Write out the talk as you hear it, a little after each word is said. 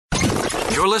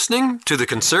You're listening to The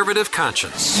Conservative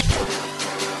Conscience.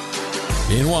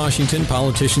 In Washington,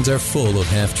 politicians are full of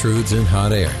half-truths and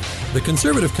hot air. The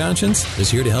Conservative Conscience is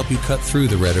here to help you cut through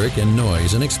the rhetoric and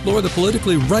noise and explore the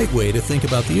politically right way to think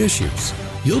about the issues.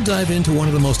 You'll dive into one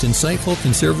of the most insightful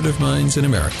conservative minds in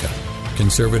America.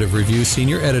 Conservative Review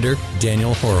Senior Editor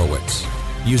Daniel Horowitz.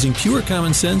 Using pure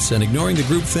common sense and ignoring the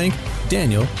groupthink,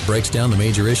 Daniel breaks down the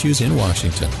major issues in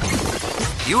Washington.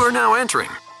 You are now entering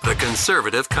The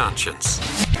Conservative Conscience.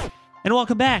 And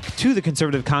welcome back to The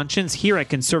Conservative Conscience here at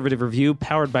Conservative Review,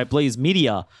 powered by Blaze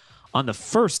Media, on the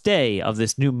first day of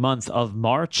this new month of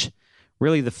March,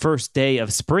 really the first day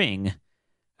of spring,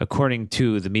 according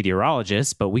to the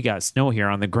meteorologists, but we got snow here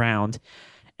on the ground,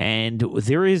 and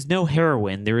there is no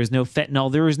heroin, there is no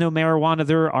fentanyl, there is no marijuana,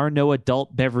 there are no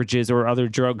adult beverages or other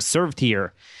drugs served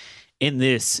here in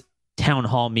this town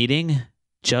hall meeting,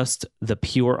 just the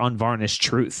pure, unvarnished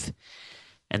truth.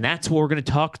 And that's what we're going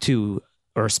to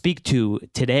speak to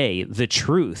today, the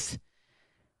truth,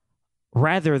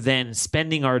 rather than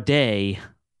spending our day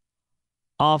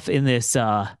off in this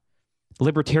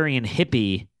libertarian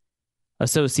hippie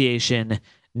association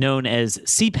known as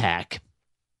CPAC,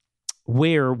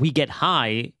 where we get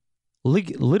high,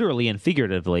 literally and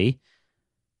figuratively,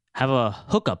 have a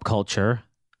hookup culture,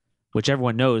 which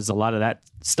everyone knows a lot of that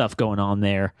stuff going on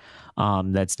there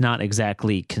that's not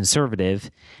exactly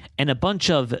conservative, and a bunch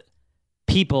of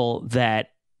people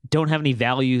that don't have any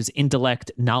values, intellect,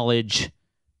 knowledge,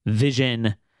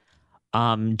 vision,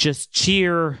 just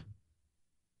cheer,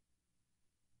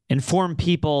 inform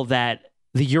people that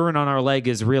the urine on our leg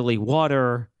is really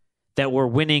water, that we're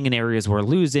winning in areas we're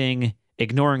losing,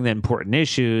 ignoring the important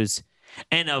issues,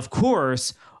 and of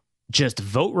course, just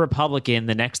vote Republican.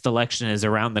 The next election is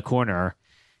around the corner,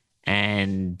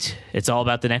 and it's all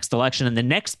about the next election and the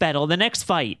next battle, the next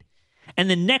fight. And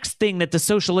the next thing that the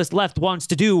socialist left wants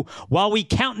to do while we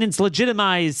countenance,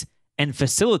 legitimize, and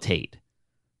facilitate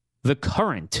the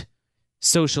current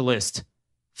socialist,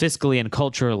 fiscally and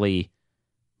culturally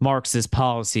Marxist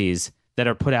policies that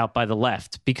are put out by the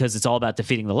left, because it's all about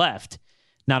defeating the left,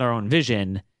 not our own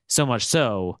vision, so much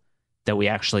so that we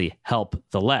actually help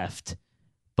the left.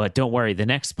 But don't worry, the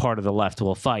next part of the left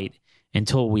will fight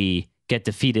until we get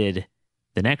defeated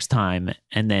the next time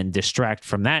and then distract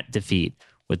from that defeat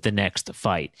with the next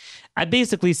fight. I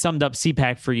basically summed up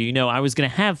CPAC for you. You know, I was going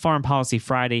to have Foreign Policy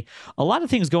Friday. A lot of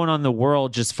things going on in the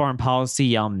world, just foreign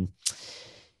policy.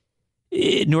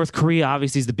 North Korea,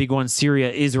 obviously, is the big one.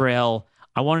 Syria, Israel.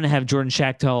 I wanted to have Jordan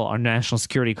Schachtel, our national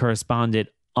security correspondent,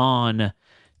 on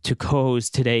to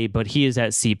co-host today, but he is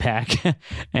at CPAC,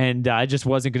 and I just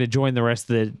wasn't going to join the rest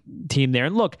of the team there.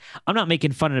 And look, I'm not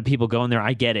making fun of the people going there.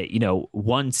 I get it. You know,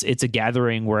 once it's a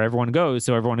gathering where everyone goes,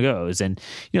 so everyone goes. And,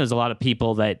 you know, there's a lot of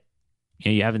people that, you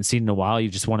know, you haven't seen in a while. You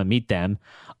just want to meet them.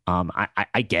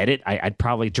 I get it. I'd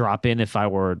probably drop in if I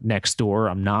were next door.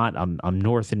 I'm not. I'm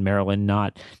north in Maryland,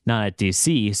 not at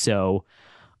DC. So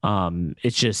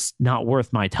it's just not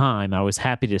worth my time. I was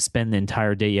happy to spend the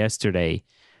entire day yesterday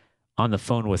on the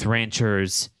phone with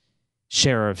ranchers,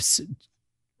 sheriffs,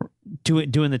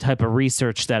 doing the type of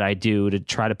research that I do to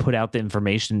try to put out the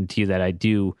information to you that I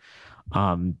do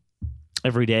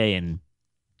every day. And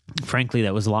frankly,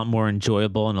 that was a lot more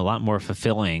enjoyable and a lot more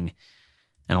fulfilling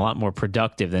and a lot more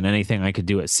productive than anything I could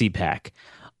do at CPAC.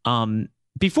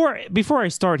 Before I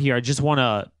start here, I just want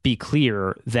to be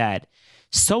clear that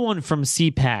someone from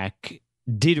CPAC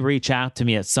did reach out to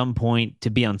me at some point to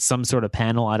be on some sort of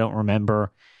panel. I don't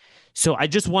remember. So I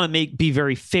just want to be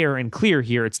very fair and clear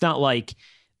here. It's not like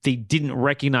they didn't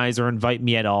recognize or invite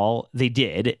me at all. They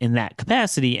did in that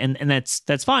capacity, and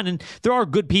that's fine. And there are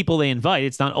good people they invite.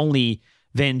 It's not only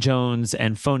Van Jones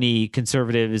and phony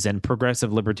conservatives and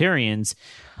progressive libertarians,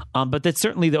 but that's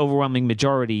certainly the overwhelming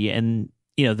majority. And,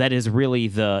 you know, that is really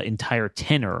the entire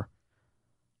tenor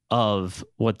of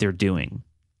what they're doing.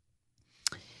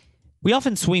 We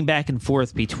often swing back and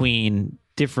forth between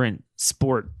different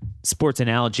sports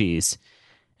analogies.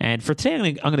 And for today,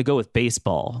 I'm going to go with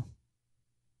baseball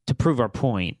to prove our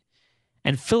point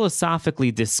and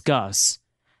philosophically discuss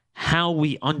how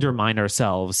we undermine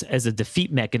ourselves as a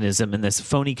defeat mechanism in this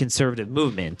phony conservative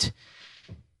movement,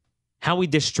 how we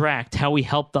distract, how we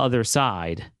help the other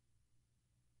side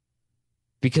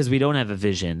because we don't have a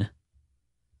vision,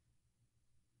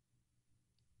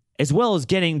 as well as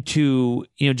getting to,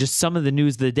 you know, just some of the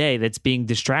news of the day that's being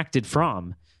distracted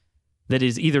from, that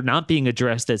is either not being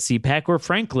addressed at CPAC or,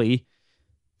 frankly,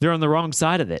 they're on the wrong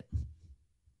side of it.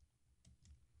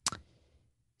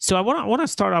 So I want to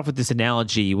start off with this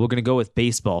analogy. We're going to go with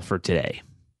baseball for today.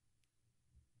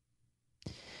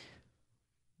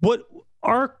 What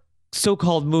our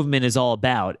so-called movement is all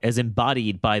about, as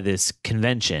embodied by this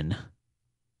convention,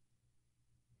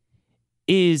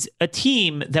 is a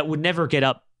team that would never get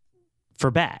up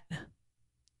for bat.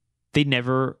 They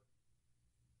never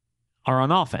are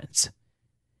on offense.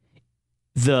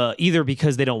 Either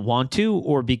because they don't want to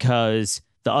or because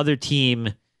the other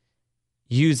team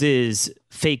uses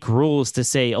fake rules to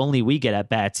say only we get at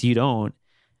bats, you don't.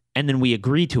 And then we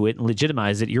agree to it and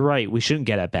legitimize it. You're right, we shouldn't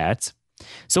get at bats.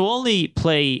 So we'll only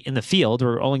play in the field.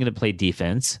 We're only going to play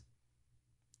defense.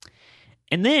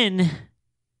 And then,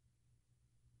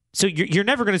 so you're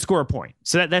never going to score a point.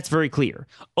 So that's very clear.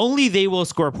 Only they will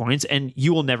score points, and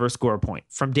you will never score a point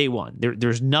from day one.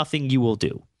 There's nothing you will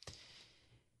do.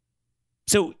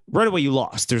 So right away you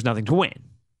lost. There's nothing to win.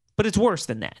 But it's worse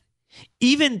than that.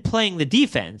 Even playing the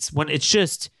defense, when it's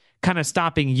just kind of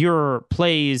stopping your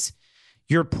plays,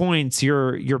 your points,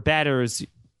 your batters,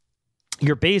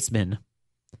 your baseman,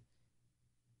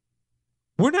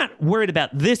 we're not worried about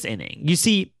this inning. You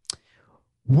see,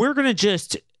 we're going to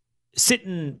just sit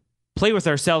and play with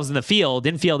ourselves in the field,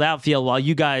 infield, outfield, while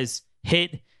you guys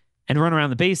hit and run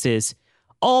around the bases,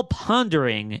 all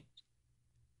pondering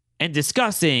and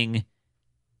discussing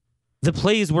the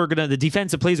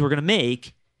defensive plays we're going to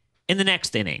make in the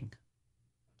next inning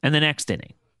and the next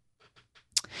inning.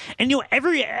 And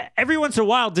every once in a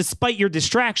while, despite your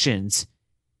distractions,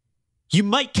 you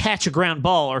might catch a ground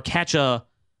ball or catch a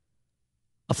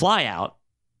fly out,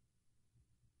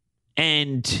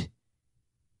 and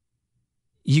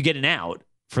you get an out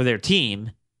for their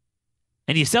team,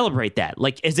 and you celebrate that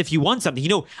like as if you won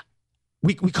something.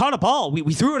 We caught a ball.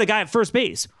 We threw at a guy at first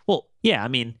base. Well, yeah, I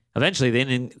mean, eventually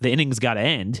the inning's got to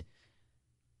end.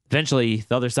 Eventually,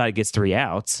 the other side gets 3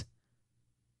 outs.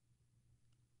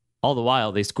 All the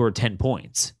while, they scored 10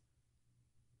 points.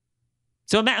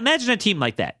 So imagine a team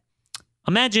like that.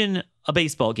 Imagine a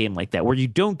baseball game like that where you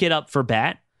don't get up for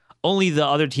bat. Only the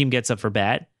other team gets up for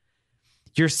bat.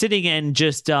 You're sitting and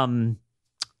just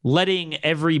letting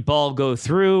every ball go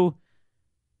through,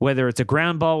 whether it's a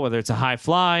ground ball, whether it's a high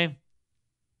fly,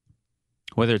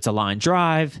 whether it's a line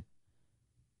drive.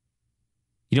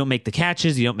 You don't make the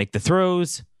catches. You don't make the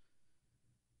throws.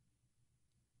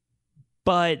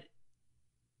 But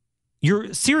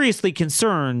you're seriously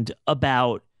concerned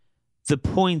about the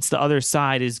points the other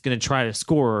side is going to try to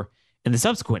score in the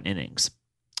subsequent innings.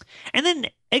 And then,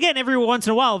 again, every once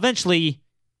in a while, eventually,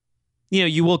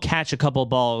 you will catch a couple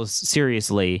balls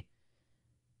seriously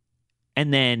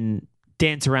and then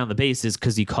dance around the bases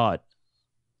because you caught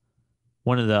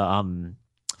one of the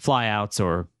flyouts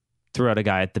or threw out a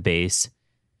guy at the base.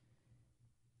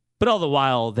 But all the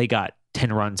while, they got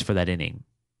 10 runs for that inning.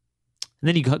 And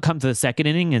then you come to the second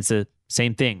inning, and it's the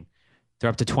same thing. They're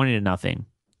up to 20-0.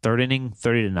 Third inning,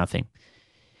 30-0.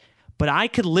 But I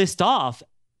could list off,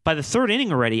 by the third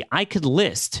inning already, I could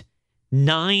list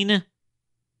 9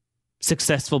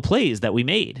 successful plays that we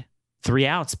made. 3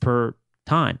 outs per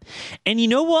time. And you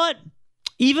know what?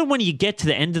 Even when you get to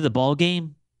the end of the ball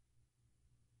game,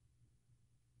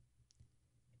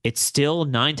 it's still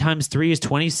 9 times 3 is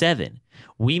 27.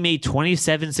 We made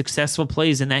 27 successful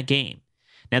plays in that game.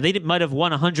 Now, they might have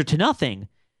won 100-0,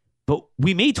 but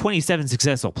we made 27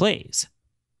 successful plays.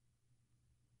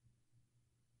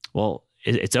 Well,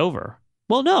 it's over.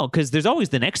 Well, no, because there's always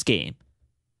the next game.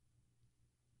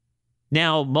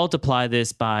 Now, multiply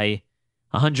this by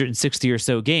 160 or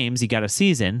so games. You got a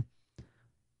season.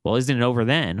 Well, isn't it over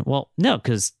then? Well, no,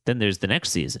 because then there's the next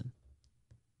season.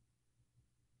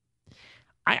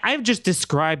 I've just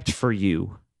described for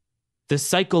you the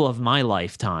cycle of my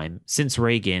lifetime since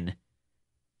Reagan,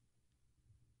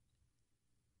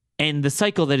 and the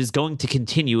cycle that is going to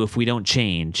continue if we don't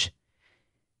change.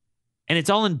 And it's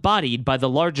all embodied by the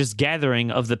largest gathering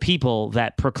of the people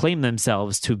that proclaim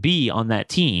themselves to be on that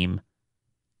team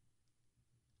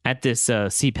at this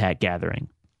CPAC gathering.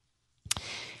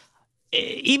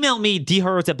 Email me,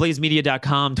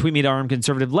 dhorowitz@blazemedia.com, tweet me at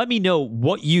rmconservative. Let me know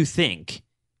what you think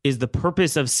is the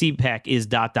purpose of CPAC is ...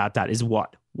 is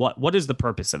what? What is the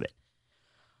purpose of it?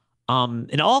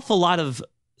 An awful lot of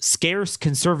scarce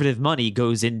conservative money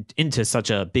goes into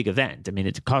such a big event. I mean,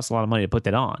 it costs a lot of money to put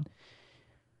that on.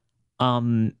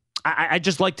 I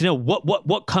just like to know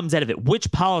what comes out of it.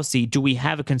 Which policy do we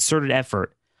have a concerted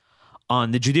effort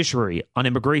on the judiciary, on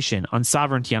immigration, on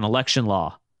sovereignty, on election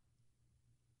law,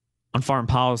 on foreign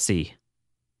policy,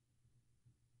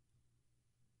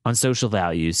 on social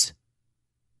values,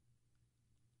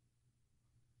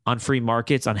 on free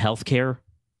markets, on healthcare,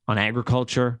 on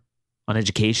agriculture, on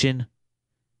education?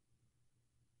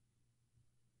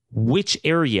 Which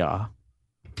area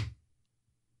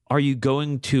are you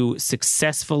going to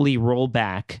successfully roll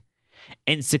back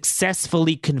and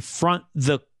successfully confront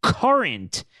the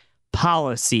current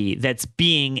policy that's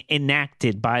being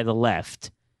enacted by the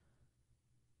left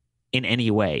in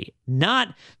any way.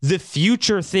 Not the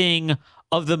future thing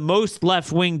of the most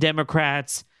left-wing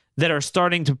Democrats that are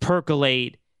starting to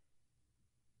percolate,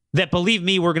 that, believe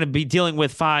me, we're going to be dealing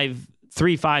with 5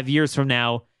 years from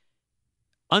now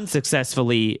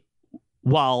unsuccessfully,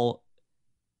 while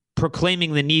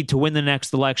proclaiming the need to win the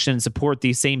next election and support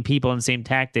these same people and same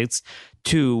tactics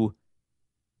to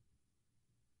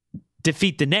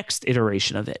defeat the next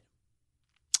iteration of it.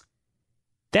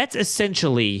 That's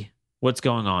essentially what's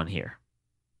going on here.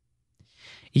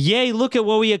 Yay, look at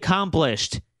what we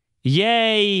accomplished.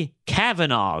 Yay,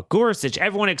 Kavanaugh, Gorsuch,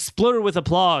 everyone exploded with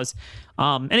applause.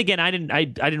 And again, I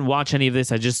didn't watch any of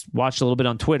this. I just watched a little bit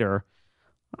on Twitter.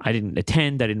 I didn't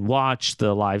attend. I didn't watch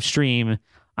the live stream.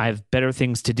 I have better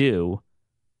things to do.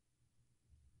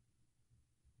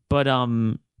 But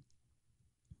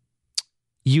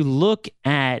you look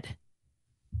at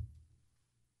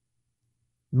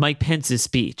Mike Pence's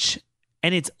speech,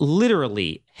 and it's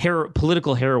literally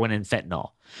political heroin and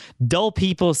fentanyl. Dull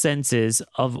people's senses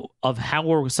of how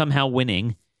we're somehow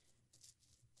winning,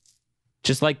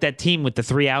 just like that team with the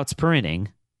 3 outs per inning.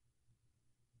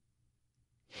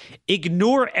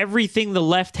 Ignore everything the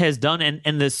left has done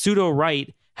and the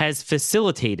pseudo-right has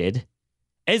facilitated,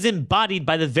 as embodied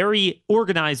by the very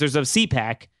organizers of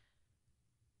CPAC,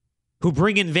 who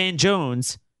bring in Van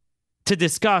Jones to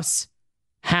discuss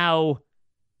how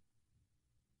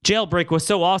Jailbreak was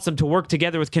so awesome to work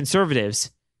together with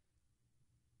conservatives.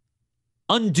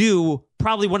 Undo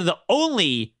probably one of the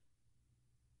only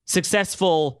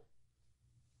successful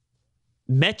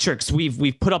metrics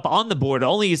we've put up on the board,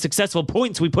 only successful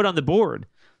points we put on the board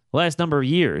the last number of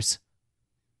years.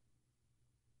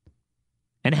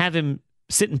 And have him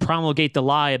sit and promulgate the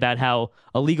lie about how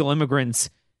illegal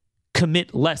immigrants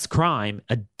commit less crime,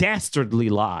 a dastardly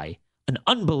lie, an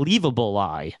unbelievable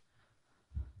lie.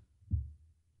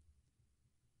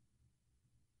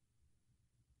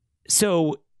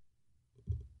 So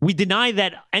we deny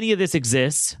that any of this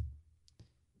exists.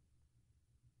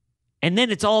 And then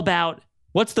it's all about,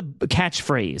 what's the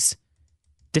catchphrase?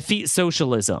 Defeat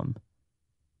socialism.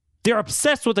 They're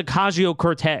obsessed with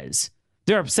Ocasio-Cortez.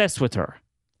 They're obsessed with her.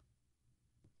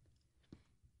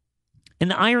 And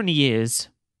the irony is,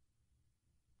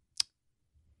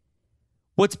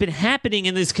 what's been happening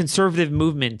in this conservative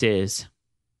movement is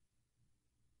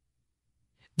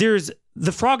there's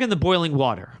the frog in the boiling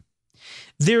water.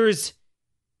 There's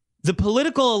the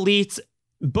political elites,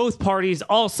 both parties,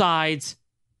 all sides,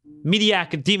 media,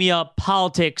 academia,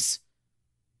 politics,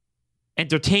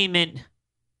 entertainment,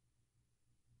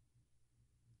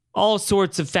 all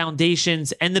sorts of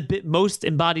foundations, and the most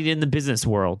embodied in the business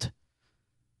world.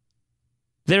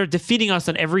 They're defeating us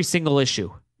on every single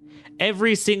issue.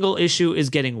 Every single issue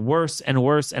is getting worse and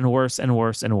worse and worse and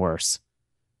worse and worse.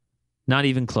 Not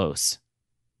even close.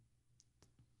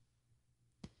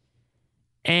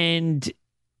 And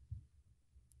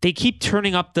they keep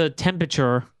turning up the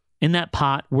temperature in that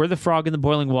pot. We're the frog in the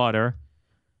boiling water.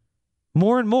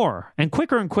 More and more, and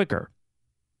quicker and quicker.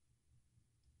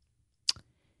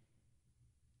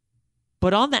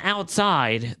 But on the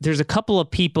outside, there's a couple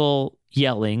of people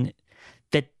yelling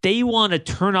that they want to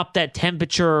turn up that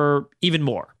temperature even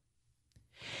more.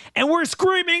 And we're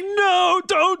screaming, no,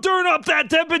 don't turn up that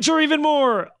temperature even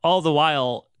more. All the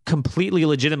while completely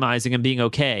legitimizing and being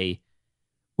okay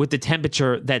with the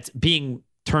temperature that's being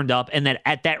turned up, and that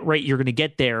at that rate you're going to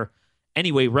get there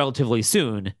anyway relatively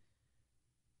soon.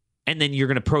 And then you're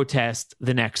going to protest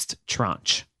the next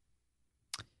tranche.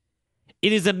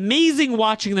 It is amazing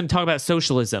watching them talk about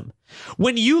socialism.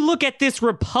 When you look at this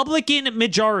Republican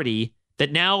majority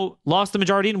that now lost the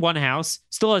majority in one house,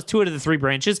 still has 2 out of the 3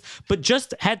 branches, but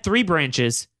just had 3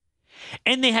 branches,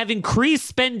 and they have increased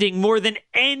spending more than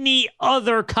any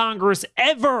other Congress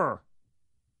ever.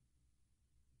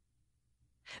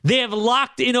 They have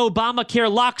locked in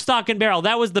Obamacare lock, stock, and barrel.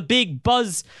 That was the big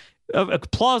buzz of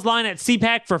applause line at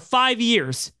CPAC for 5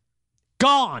 years.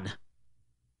 Gone.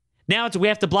 Now we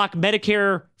have to block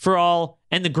Medicare for all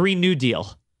and the Green New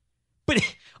Deal. But,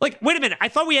 like, wait a minute. I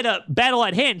thought we had a battle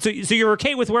at hand. So you're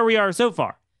okay with where we are so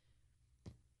far.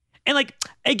 And, like,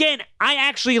 again, I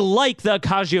actually like the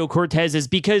Ocasio-Cortezes,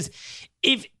 because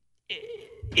if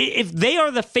they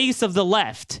are the face of the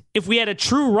left, if we had a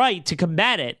true right to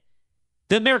combat it,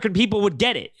 the American people would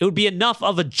get it. It would be enough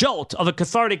of a jolt, of a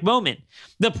cathartic moment.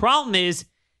 The problem is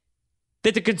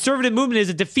that the conservative movement is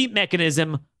a defeat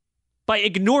mechanism by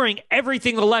ignoring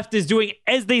everything the left is doing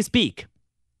as they speak.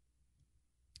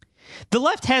 The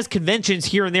left has conventions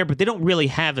here and there, but they don't really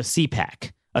have a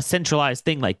CPAC. a centralized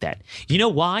thing like that. You know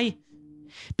why?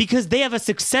 Because they have a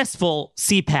successful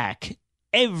CPAC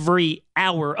every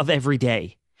hour of every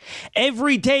day.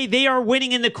 Every day they are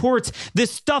winning in the courts. The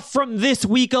stuff from this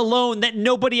week alone that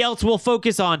nobody else will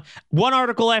focus on. One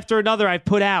article after another I've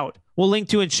put out. We'll link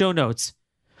to in show notes.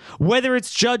 Whether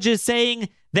it's judges saying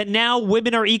that now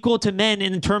women are equal to men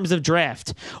in terms of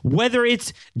draft. Whether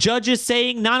it's judges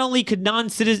saying not only could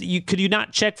you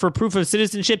not check for proof of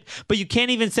citizenship, but you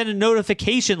can't even send a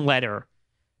notification letter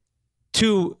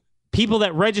to people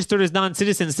that registered as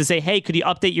non-citizens to say, hey, could you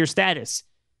update your status?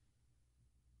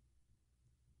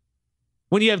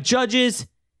 When you have judges,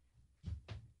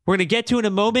 we're going to get to in a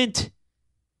moment,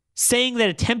 saying that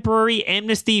a temporary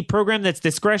amnesty program that's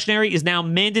discretionary is now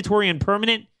mandatory and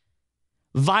permanent,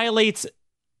 violates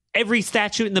every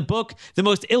statute in the book, the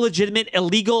most illegitimate,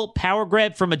 illegal power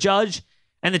grab from a judge,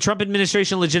 and the Trump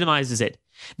administration legitimizes it.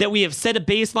 That we have set a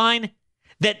baseline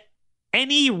that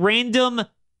any random,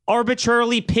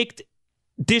 arbitrarily picked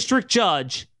district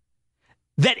judge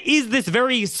that is this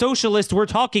very socialist we're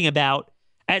talking about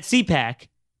at CPAC,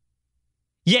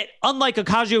 yet unlike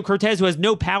Ocasio-Cortez, who has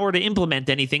no power to implement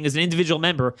anything as an individual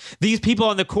member, these people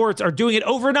on the courts are doing it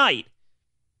overnight.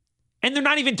 And they're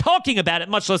not even talking about it,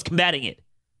 much less combating it.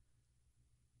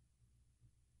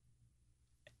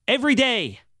 Every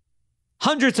day,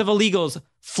 hundreds of illegals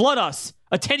flood us,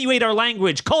 attenuate our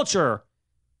language, culture,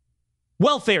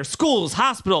 welfare, schools,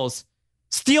 hospitals,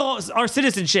 steal our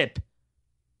citizenship,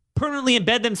 permanently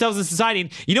embed themselves in society.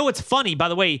 And you know what's funny, by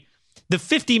the way? The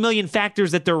 50 million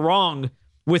factors that they're wrong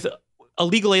with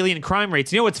illegal alien crime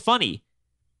rates. You know what's funny?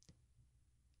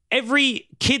 Every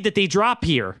kid that they drop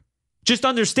here, just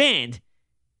understand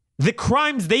the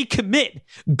crimes they commit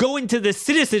go into the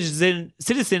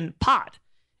citizen pot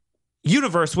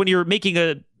universe when you're making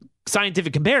a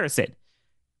scientific comparison,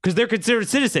 because they're considered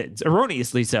citizens,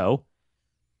 erroneously so.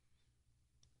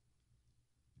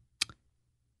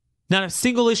 Not a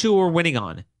single issue we're winning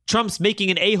on. Trump's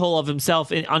making an a-hole of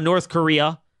himself on North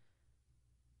Korea.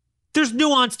 There's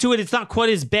nuance to it. It's not quite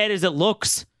as bad as it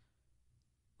looks.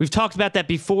 We've talked about that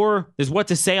before. There's what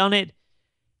to say on it.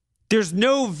 There's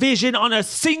no vision on a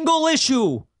single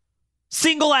issue.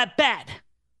 Single at bat.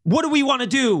 What do we want to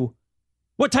do?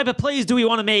 What type of plays do we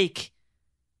want to make?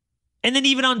 And then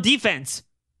even on defense,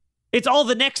 it's all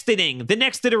the next inning, the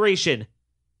next iteration.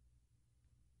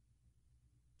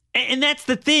 And that's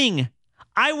the thing.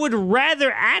 I would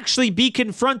rather actually be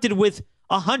confronted with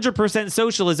 100%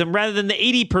 socialism rather than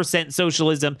the 80%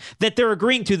 socialism that they're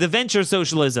agreeing to, the venture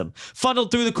socialism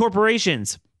funneled through the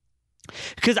corporations.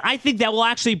 Because I think that will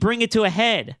actually bring it to a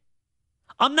head.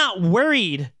 I'm not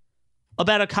worried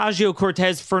about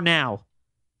Ocasio-Cortez for now.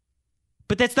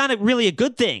 But that's not really a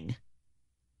good thing.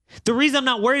 The reason I'm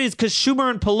not worried is because Schumer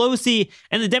and Pelosi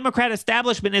and the Democrat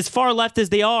establishment, as far left as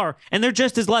they are, and they're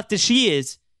just as left as she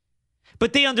is,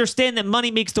 but they understand that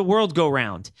money makes the world go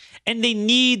round, and they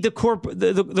need the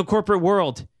corporate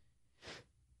world.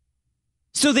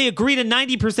 So they agree to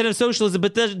 90% of socialism,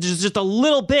 but there's just a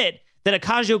little bit that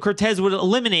Ocasio-Cortez would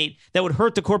eliminate that would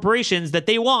hurt the corporations that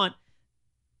they want.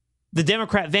 The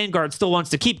Democrat vanguard still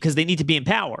wants to keep because they need to be in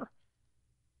power.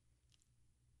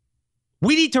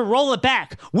 We need to roll it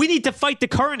back. We need to fight the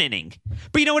current inning.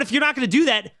 But you know what? If you're not going to do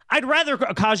that, I'd rather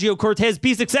Ocasio-Cortez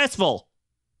be successful.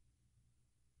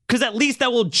 Because at least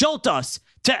that will jolt us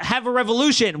to have a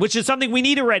revolution, which is something we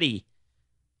need already.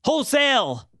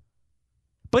 Wholesale.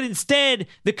 But instead,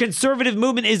 the conservative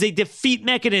movement is a defeat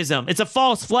mechanism. It's a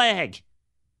false flag.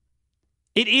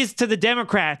 It is to the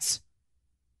Democrats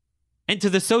and to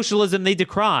the socialism they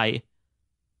decry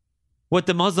what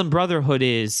the Muslim Brotherhood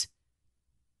is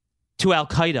to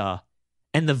Al-Qaeda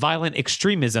and the violent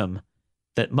extremism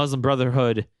that Muslim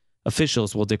Brotherhood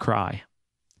officials will decry.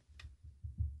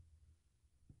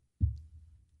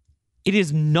 It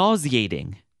is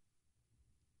nauseating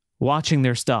watching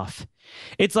their stuff.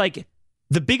 It's like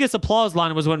the biggest applause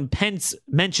line was when Pence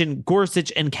mentioned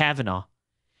Gorsuch and Kavanaugh.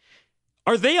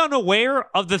 Are they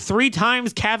unaware of the 3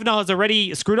 times Kavanaugh has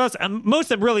already screwed us?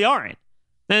 Most of them really aren't.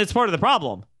 And it's part of the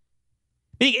problem.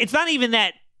 It's not even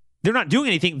that they're not doing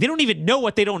anything. They don't even know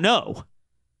what they don't know.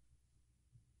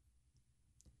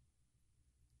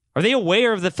 Are they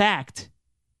aware of the fact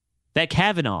that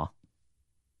Kavanaugh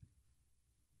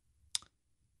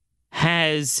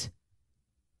has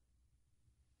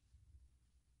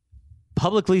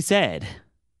publicly said,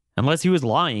 unless he was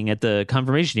lying at the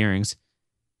confirmation hearings,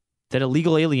 that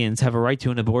illegal aliens have a right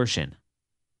to an abortion?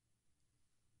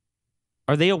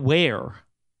 Are they aware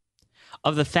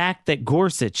of the fact that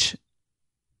Gorsuch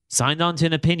signed on to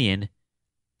an opinion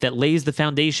that lays the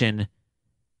foundation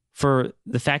for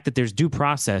the fact that there's due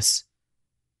process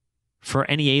for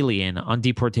any alien on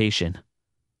deportation.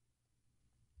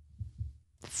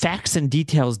 Facts and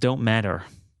details don't matter.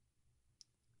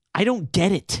 I don't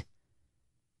get it.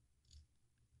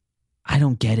 I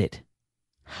don't get it.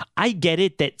 I get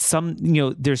it that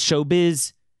there's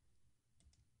showbiz,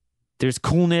 there's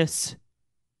coolness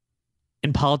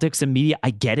in politics and media.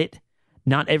 I get it.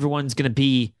 Not everyone's going to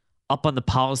be up on the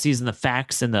policies and the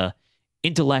facts and the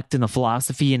intellect and the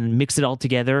philosophy and mix it all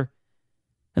together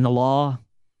and the law.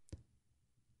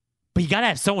 But you got to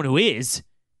have someone who is,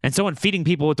 and someone feeding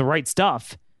people with the right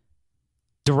stuff,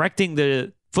 directing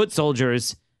the foot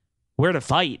soldiers where to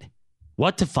fight,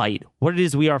 what it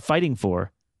is we are fighting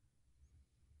for.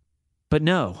 But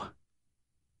no.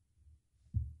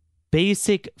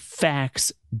 Basic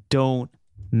facts don't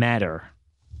matter.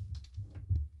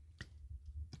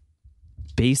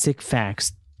 Basic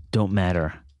facts don't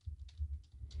matter.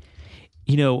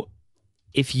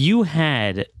 If you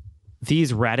had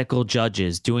these radical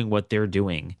judges doing what they're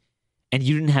doing, and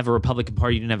you didn't have a Republican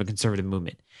Party, you didn't have a conservative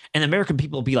movement, and the American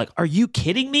people would be like, are you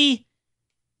kidding me?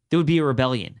 There would be a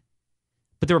rebellion.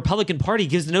 But the Republican Party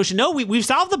gives the notion, no, we've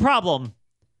solved the problem.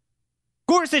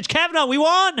 Gorsuch, Kavanaugh, we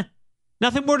won.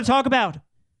 Nothing more to talk about.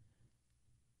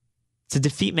 It's a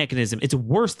defeat mechanism. It's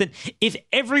worse than if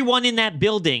everyone in that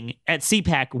building at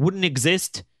CPAC wouldn't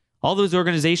exist, all those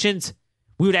organizations,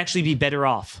 we would actually be better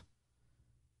off.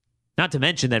 Not to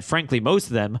mention that, frankly, most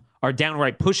of them are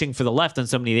downright pushing for the left on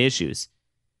so many of the issues.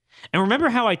 And remember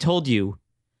how I told you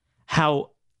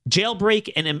how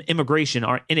jailbreak and immigration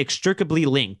are inextricably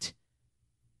linked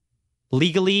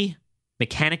legally,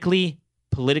 mechanically,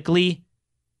 politically,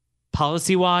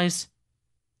 policy-wise,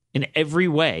 in every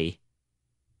way.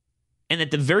 And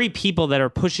that the very people that are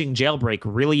pushing jailbreak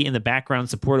really in the background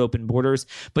support open borders,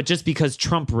 but just because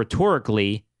Trump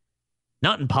rhetorically,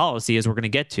 not in policy as we're going to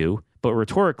get to, but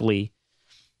rhetorically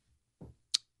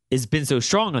has been so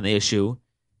strong on the issue,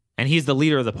 and he's the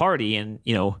leader of the party, and,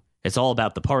 it's all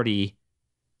about the party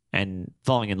and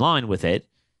falling in line with it.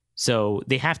 So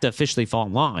they have to officially fall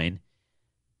in line.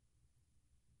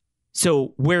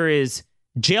 So whereas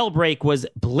jailbreak was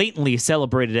blatantly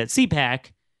celebrated at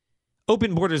CPAC,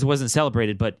 open borders wasn't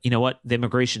celebrated, but you know what? The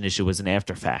immigration issue was an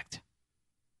after fact.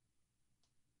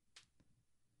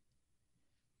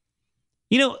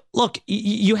 Look,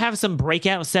 you have some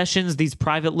breakout sessions, these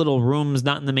private little rooms,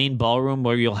 not in the main ballroom,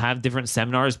 where you'll have different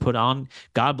seminars put on.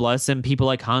 God bless them. People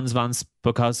like Hans von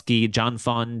Spakovsky, John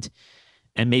Fund,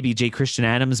 and maybe J. Christian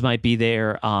Adams might be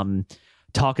there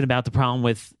talking about the problem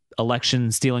with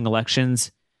stealing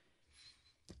elections.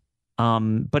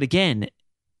 But again,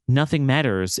 nothing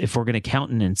matters if we're going to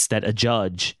countenance that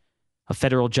a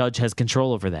federal judge has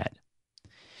control over that.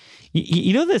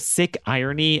 The sick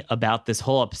irony about this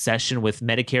whole obsession with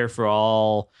Medicare for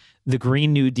all, the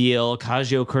Green New Deal,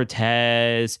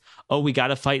 Ocasio-Cortez, we got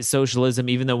to fight socialism,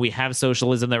 even though we have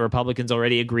socialism that Republicans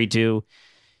already agreed to.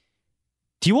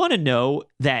 Do you want to know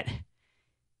that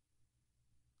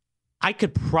I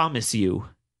could promise you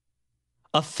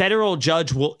a federal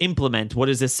judge will implement what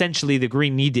is essentially the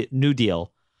Green New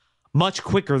Deal much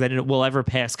quicker than it will ever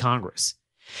pass Congress?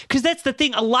 Because that's the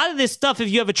thing. A lot of this stuff, if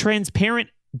you have a transparent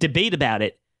debate about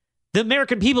it, the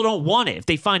American people don't want it if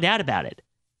they find out about it.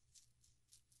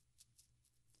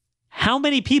 How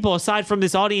many people aside from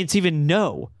this audience even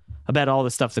know about all the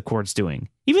stuff the court's doing?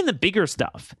 Even the bigger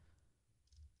stuff.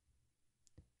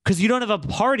 Because you don't have a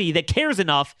party that cares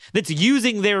enough that's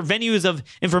using their venues of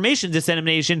information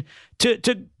dissemination to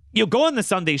go on the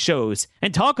Sunday shows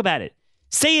and talk about it.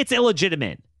 Say it's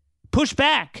illegitimate. Push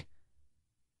back.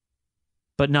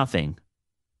 But nothing.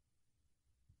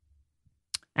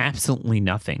 Absolutely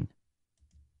nothing.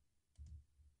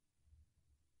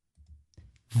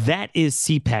 That is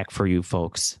CPAC for you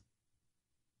folks.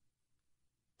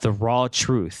 The raw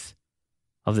truth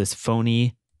of this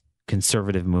phony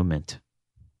conservative movement.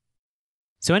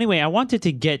 So anyway, I wanted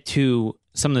to get to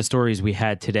some of the stories we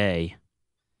had today.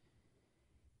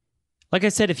 Like I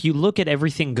said, if you look at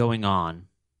everything going on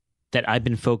that I've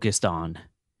been focused on,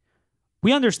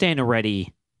 we understand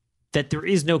already that there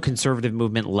is no conservative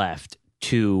movement left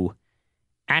to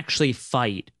actually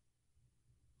fight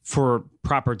for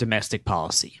proper domestic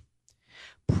policy,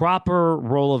 proper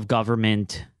role of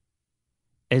government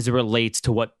as it relates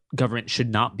to what government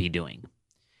should not be doing.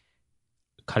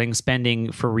 Cutting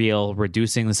spending for real,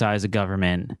 reducing the size of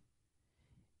government,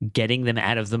 getting them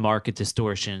out of the market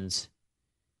distortions,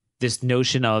 this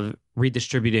notion of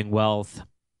redistributing wealth.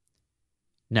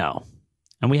 No.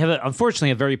 And we have, unfortunately,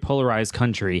 a very polarized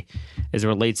country as it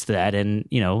relates to that. And,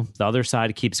 the other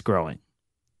side keeps growing.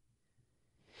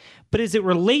 But as it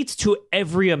relates to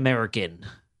every American,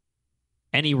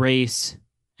 any race,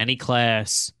 any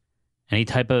class, any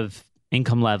type of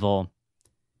income level,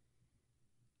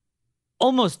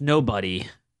 almost nobody,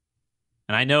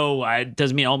 and I know it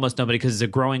doesn't mean almost nobody because it's a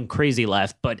growing crazy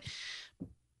left, but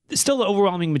still the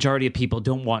overwhelming majority of people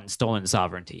don't want stolen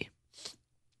sovereignty.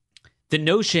 The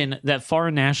notion that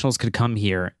foreign nationals could come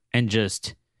here and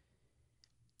just,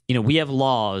 we have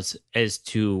laws as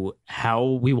to how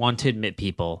we want to admit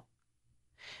people,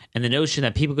 and the notion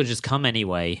that people could just come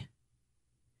anyway,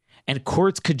 and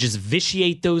courts could just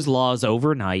vitiate those laws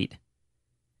overnight,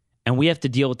 and we have to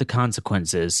deal with the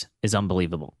consequences, is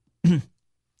unbelievable.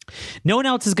 No one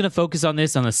else is going to focus on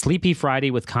this on a sleepy Friday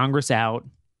with Congress out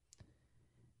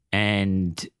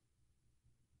and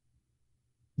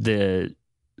the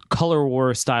color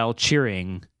war style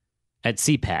cheering at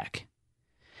CPAC.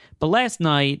 But last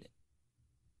night,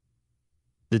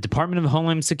 the Department of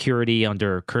Homeland Security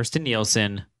under Kirstjen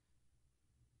Nielsen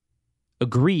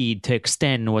agreed to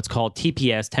extend what's called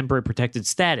TPS, temporary protected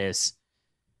status,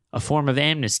 a form of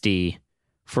amnesty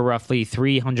for roughly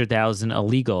 300,000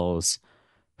 illegals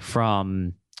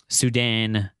from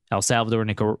Sudan, El Salvador,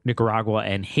 Nicaragua,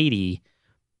 and Haiti,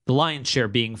 the lion's share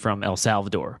being from El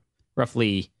Salvador,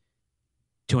 roughly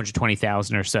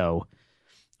 220,000 or so,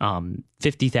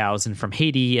 50,000 from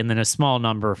Haiti, and then a small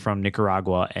number from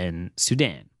Nicaragua and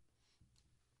Sudan.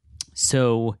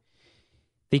 So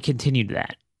they continued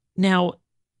that. Now,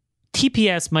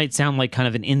 TPS might sound like kind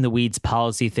of an in-the-weeds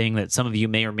policy thing that some of you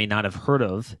may or may not have heard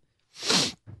of,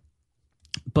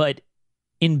 but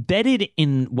embedded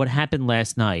in what happened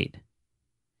last night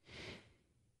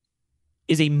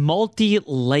is a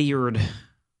multi-layered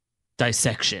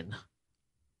dissection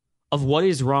of what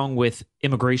is wrong with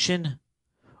immigration,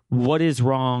 what is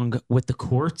wrong with the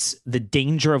courts, the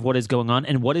danger of what is going on,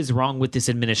 and what is wrong with this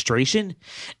administration,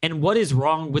 and what is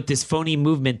wrong with this phony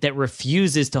movement that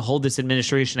refuses to hold this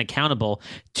administration accountable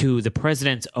to the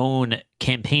president's own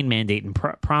campaign mandate and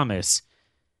promise,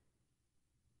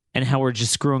 and how we're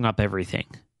just screwing up everything.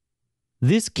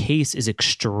 This case is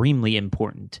extremely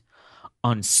important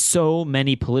on so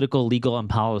many political, legal, and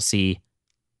policy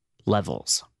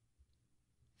levels.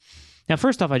 Now,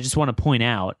 first off, I just want to point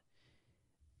out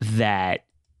that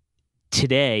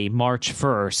today, March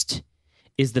 1st,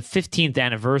 is the 15th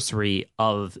anniversary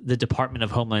of the Department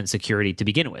of Homeland Security to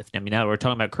begin with. I mean, now we're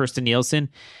talking about Kirstjen Nielsen,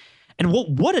 and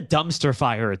what a dumpster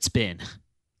fire it's been.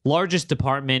 Largest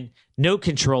department, no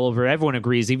control over it. Everyone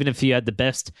agrees, even if you had the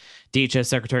best DHS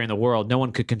secretary in the world, no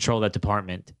one could control that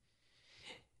department.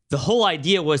 The whole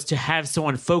idea was to have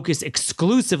someone focus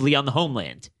exclusively on the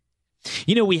homeland.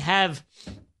 We have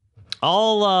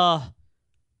all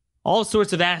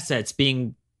sorts of assets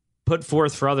being put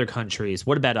forth for other countries.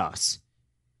 What about us?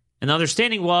 And the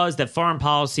understanding was that foreign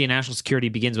policy and national security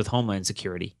begins with homeland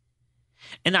security.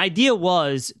 And the idea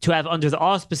was to have, under the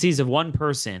auspices of one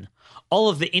person, all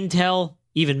of the intel,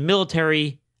 even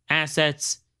military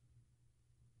assets,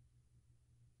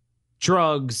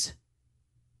 drugs,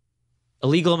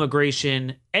 illegal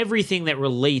immigration, everything that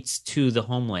relates to the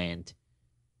homeland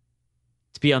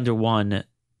to be under one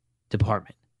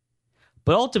department.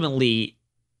 But ultimately,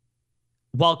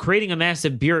 while creating a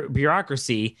massive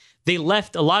bureaucracy, they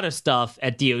left a lot of stuff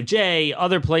at DOJ,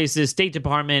 other places, State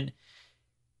Department.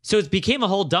 So it became a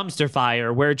whole dumpster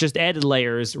fire where it just added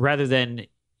layers rather than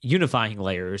unifying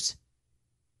layers.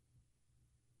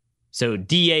 So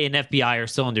DA and FBI are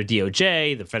still under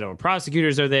DOJ. The federal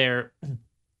prosecutors are there.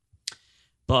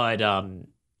 But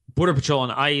Border Patrol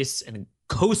and ICE and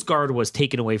Coast Guard was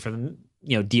taken away from,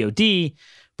 DOD,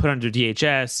 put under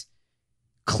DHS.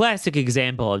 Classic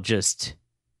example of just,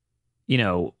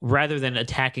 rather than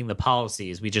attacking the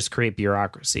policies, we just create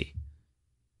bureaucracy.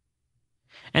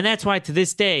 And that's why to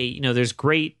this day, there's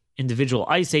great individual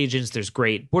ICE agents, there's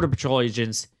great Border Patrol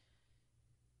agents,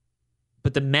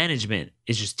 but the management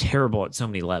is just terrible at so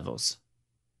many levels.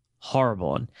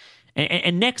 Horrible.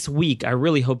 And next week, I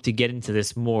really hope to get into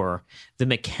this more, the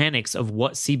mechanics of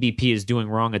what CBP is doing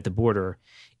wrong at the border,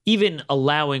 even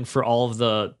allowing for all of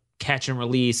the catch and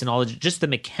release and all just the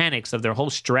mechanics of their whole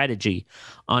strategy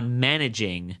on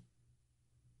managing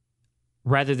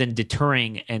rather than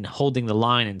deterring and holding the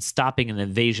line and stopping an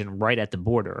invasion right at the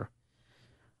border.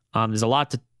 There's a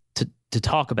lot to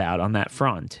talk about on that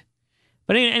front.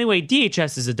 But anyway,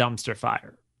 DHS is a dumpster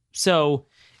fire. So,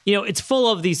 it's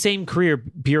full of these same career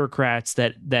bureaucrats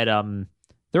that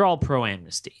they're all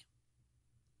pro-amnesty.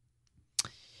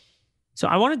 So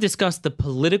I want to discuss the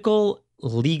political,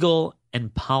 legal,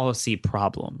 and policy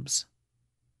problems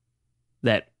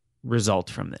that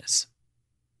result from this.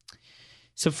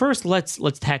 So first, let's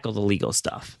tackle the legal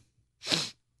stuff.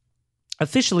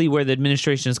 Officially, where the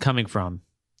administration is coming from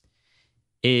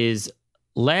is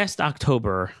last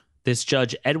October, this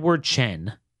Judge Edward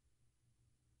Chen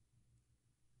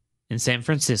in San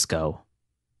Francisco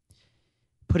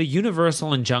put a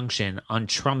universal injunction on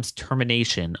Trump's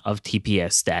termination of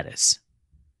TPS status.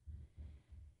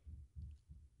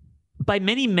 By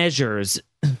many measures,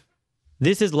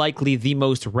 this is likely the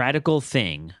most radical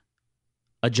thing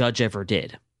a judge ever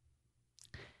did.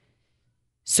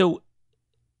 So,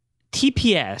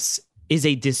 TPS is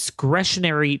a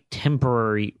discretionary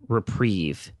temporary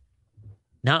reprieve,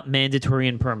 not mandatory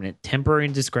and permanent, temporary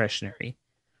and discretionary.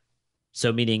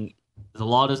 So, meaning the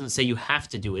law doesn't say you have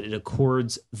to do it. It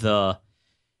accords the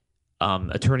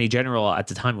Attorney General at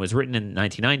the time it was written in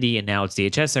 1990, and now it's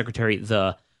DHS Secretary,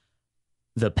 the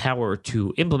power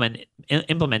to implement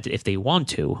it if they want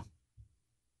to.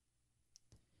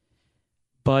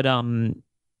 But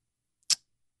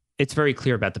it's very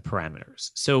clear about the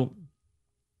parameters. So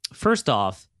first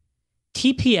off,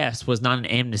 TPS was not an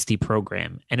amnesty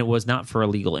program, and it was not for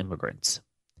illegal immigrants.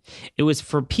 It was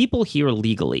for people here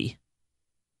legally.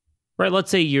 Right?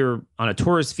 Let's say you're on a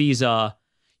tourist visa,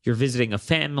 you're visiting a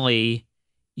family,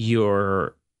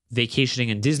 you're vacationing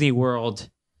in Disney World,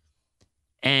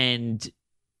 and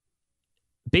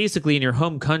basically in your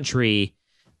home country,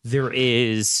 there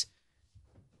is,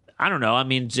 I don't know,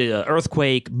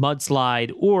 earthquake,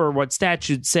 mudslide, or what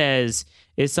statute says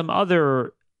is some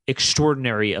other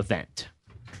extraordinary event.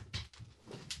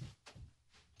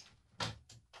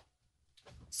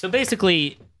 So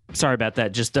basically, sorry about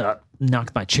that, just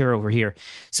knocked my chair over here.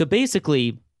 So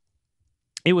basically,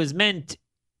 it was meant,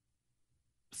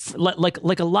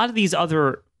 like a lot of these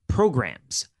other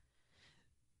programs,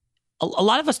 a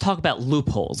lot of us talk about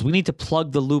loopholes. We need to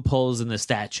plug the loopholes in the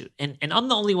statute. And I'm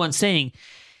the only one saying,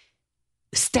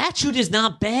 statute is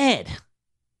not bad.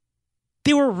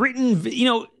 They were written,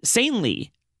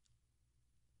 sanely.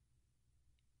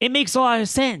 It makes a lot of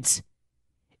sense.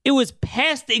 It was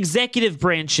past executive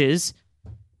branches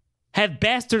have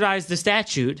bastardized the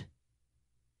statute.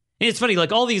 And it's funny,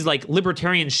 like all these like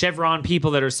libertarian Chevron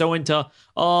people that are so into,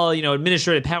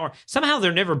 administrative power, somehow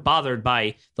they're never bothered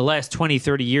by the last 20,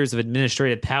 30 years of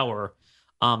administrative power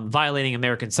violating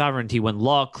American sovereignty when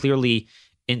law clearly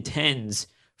intends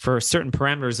for certain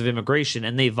parameters of immigration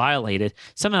and they violate it.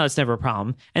 Somehow it's never a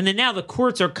problem. And then now the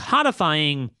courts are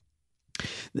codifying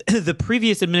the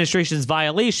previous administration's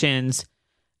violations,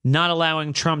 not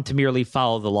allowing Trump to merely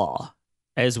follow the law,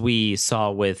 as we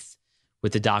saw with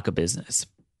the DACA business.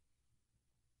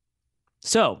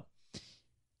 So,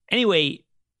 anyway,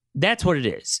 that's what it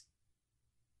is.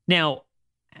 Now,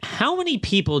 how many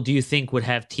people do you think would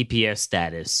have TPS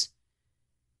status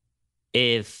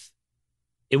if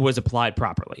it was applied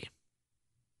properly?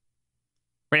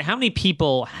 Right? How many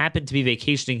people happen to be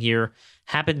vacationing here,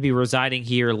 happen to be residing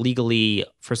here legally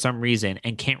for some reason,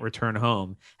 and can't return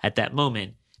home at that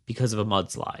moment because of a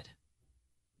mudslide?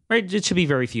 Right? It should be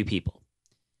very few people.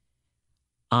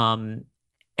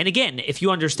 And again, if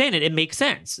you understand it, it makes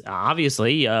sense.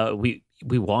 Obviously, we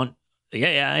want,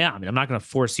 yeah. I mean, I'm not going to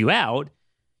force you out.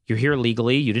 You're here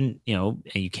legally. You didn't, and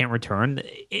you can't return.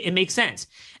 It makes sense.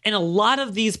 And a lot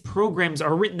of these programs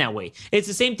are written that way. It's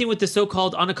the same thing with the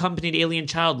so-called unaccompanied alien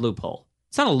child loophole.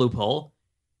 It's not a loophole.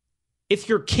 If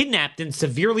you're kidnapped and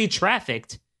severely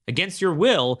trafficked against your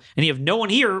will and you have no one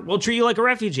here, we'll treat you like a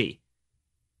refugee.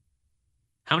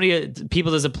 How many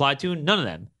people does it apply to? None of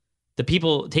them. The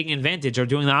people taking advantage are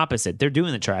doing the opposite. They're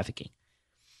doing the trafficking.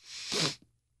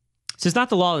 So it's not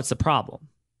the law that's the problem.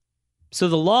 So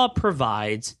the law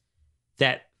provides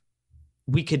that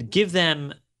we could give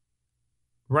them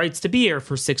rights to be here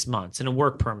for 6 months and a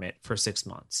work permit for 6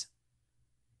 months.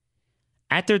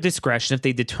 At their discretion, if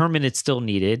they determine it's still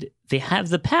needed, they have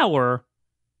the power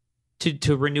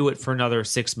to renew it for another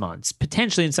 6 months.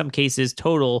 Potentially, in some cases,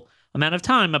 total amount of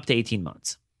time up to 18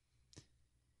 months.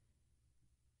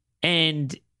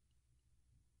 And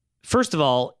first of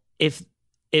all, if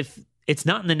it's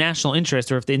not in the national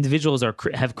interest or if the individuals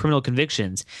have criminal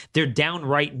convictions, they're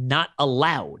downright not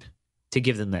allowed to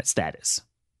give them that status.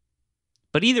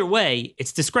 But either way,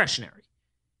 it's discretionary.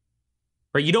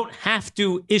 Right? You don't have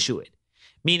to issue it.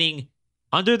 Meaning,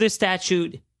 under this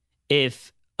statute,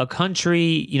 if a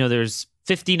country, there's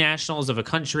 50 nationals of a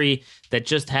country that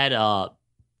just had a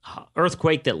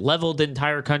earthquake that leveled the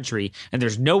entire country and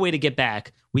there's no way to get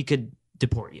back, we could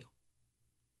deport you.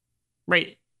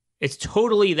 Right? It's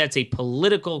totally, that's a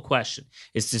political question.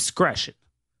 It's discretion.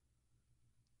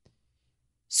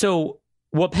 So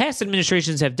what past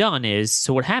administrations have done is,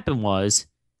 so what happened was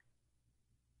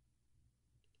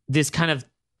this kind of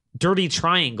dirty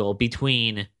triangle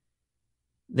between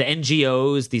the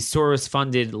NGOs, these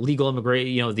Soros-funded legal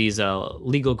immigration, these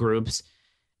legal groups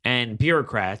and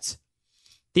bureaucrats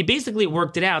they basically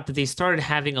worked it out that they started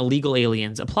having illegal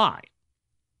aliens apply.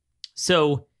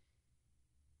 So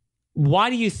why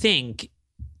do you think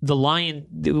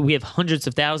we have hundreds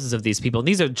of thousands of these people, and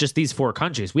these are just these 4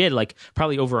 countries. We had like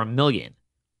probably over 1 million.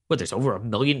 What, there's over 1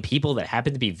 million people that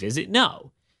happen to be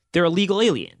No, they're illegal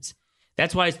aliens.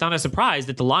 That's why it's not a surprise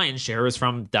that the lion's share is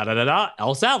from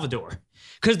El Salvador,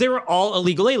 because they were all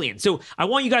illegal aliens. So I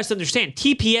want you guys to understand,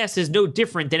 TPS is no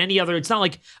different than any other. It's not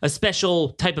like a special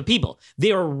type of people.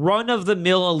 They are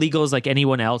run-of-the-mill illegals like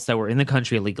anyone else that were in the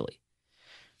country illegally.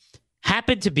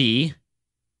 Happened to be,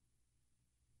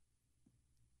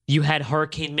 you had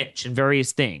Hurricane Mitch and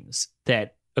various things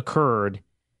that occurred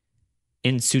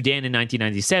in Sudan in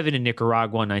 1997, in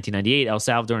Nicaragua in 1998, El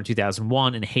Salvador in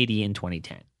 2001, and Haiti in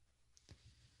 2010.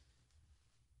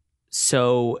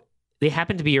 So they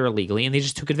happened to be here illegally, and they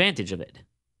just took advantage of it.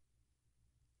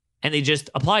 And they just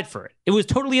applied for it. It was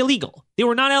totally illegal. They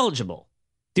were not eligible.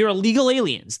 They're illegal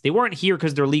aliens. They weren't here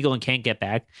because they're legal and can't get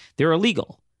back. They're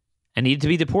illegal and needed to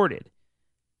be deported.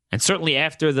 And certainly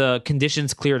after the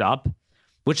conditions cleared up,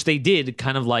 which they did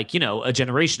kind of like, a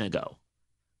generation ago.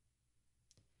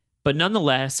 But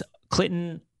nonetheless,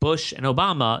 Clinton, Bush, and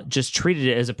Obama just treated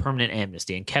it as a permanent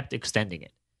amnesty and kept extending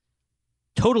it.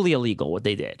 Totally illegal what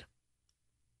they did.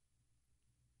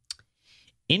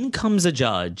 In comes a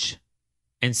judge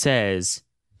and says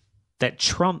that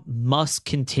Trump must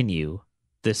continue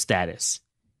this status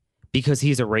because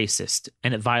he's a racist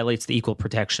and it violates the equal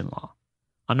protection law.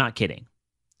 I'm not kidding.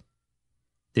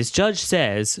 This judge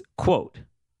says, quote,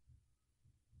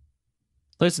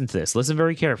 listen to this, listen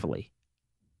very carefully,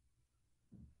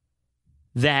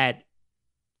 that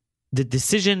the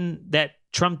decision that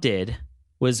Trump did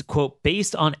was, quote,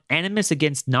 based on animus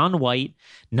against non-white,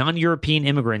 non-European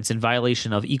immigrants in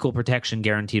violation of equal protection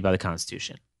guaranteed by the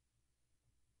Constitution.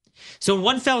 So in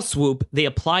one fell swoop, they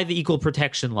apply the equal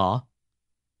protection law,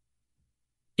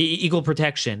 equal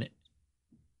protection,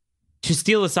 to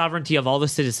steal the sovereignty of all the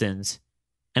citizens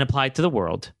and apply it to the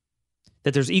world,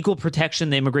 that there's equal protection in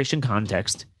the immigration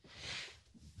context.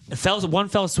 One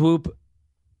fell swoop,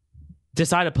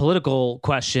 decide a political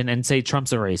question and say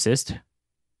Trump's a racist.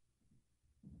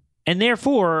 And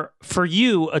therefore, for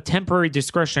you, a temporary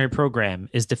discretionary program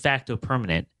is de facto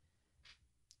permanent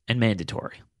and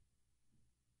mandatory.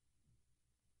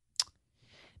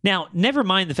 Now, never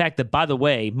mind the fact that, by the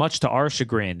way, much to our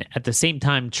chagrin, at the same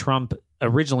time Trump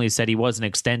originally said he wasn't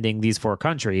extending these 4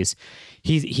 countries,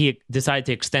 he decided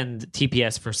to extend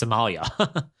TPS for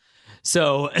Somalia.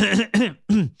 So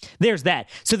there's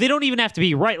that. So they don't even have to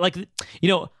be right. Like,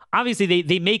 obviously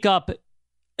they make up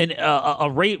a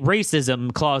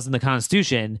racism clause in the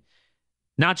Constitution,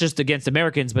 not just against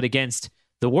Americans, but against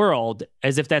the world,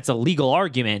 as if that's a legal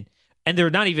argument. And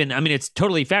they're not even, it's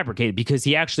totally fabricated because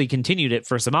he actually continued it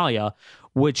for Somalia,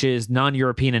 which is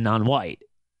non-European and non-white.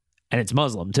 And it's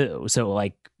Muslim too. So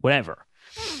like, whatever.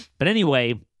 But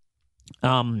anyway,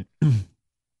 I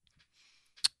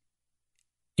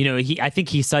think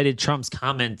he cited Trump's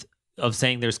comment of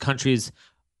saying there's countries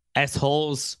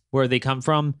S-holes where they come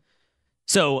from.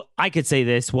 So I could say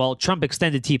this, well, Trump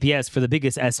extended TPS for the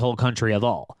biggest S-hole country of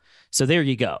all. So there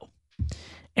you go.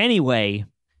 Anyway,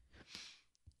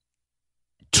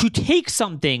 to take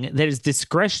something that is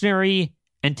discretionary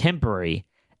and temporary,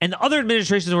 and the other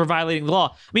administrations were violating the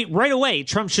law. Right away,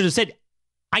 Trump should have said,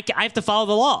 I have to follow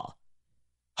the law.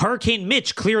 Hurricane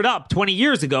Mitch cleared up 20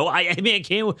 years ago. I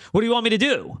can't, what do you want me to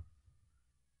do?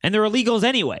 And they're illegals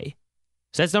anyway.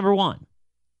 So that's number 1.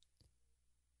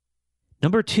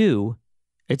 Number 2,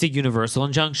 it's a universal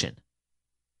injunction.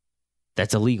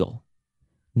 That's illegal.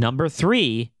 Number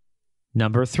three,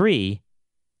 and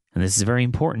this is very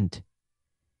important,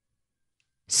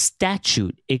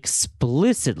 statute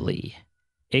explicitly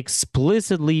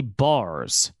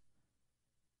bars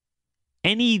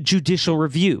any judicial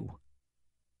review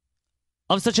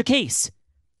of such a case.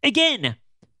 Again,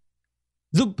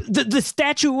 the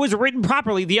statute was written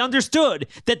properly. They understood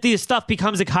that this stuff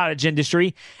becomes a cottage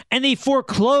industry, and they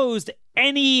foreclosed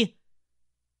any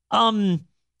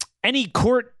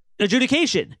court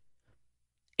adjudication.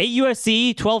 8 U.S.C.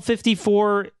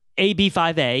 1254 AB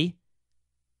 5A.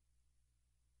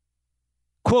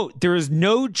 Quote, there is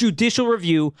no judicial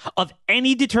review of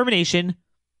any determination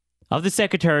of the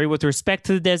secretary with respect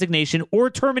to the designation or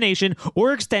termination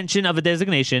or extension of a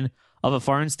designation of a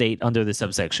foreign state under the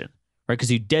subsection. Right?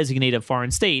 Because you designate a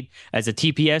foreign state as a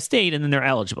TPS state and then they're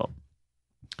eligible.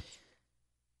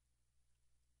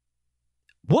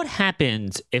 What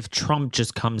happens if Trump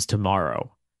just comes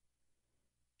tomorrow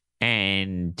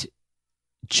and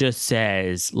just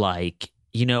says, like,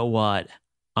 you know what?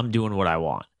 I'm doing what I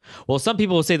want. Well, some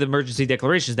people will say the emergency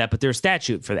declaration is that, but there's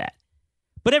statute for that.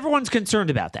 But everyone's concerned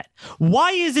about that.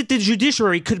 Why is it the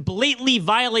judiciary could blatantly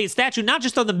violate statute, not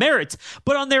just on the merits,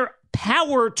 but on their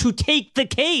power to take the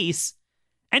case,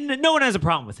 and no one has a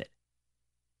problem with it?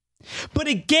 But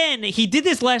again, he did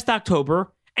this last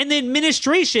October, and the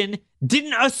administration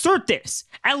didn't assert this.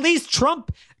 At least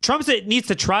Trump needs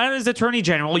to try out as attorney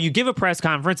general. You give a press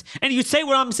conference, and you say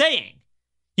what I'm saying.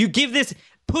 You give this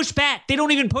pushback. They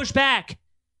don't even push back.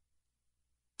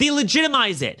 They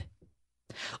legitimize it.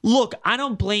 Look, I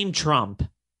don't blame Trump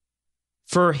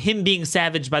for him being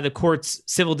savaged by the court's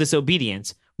civil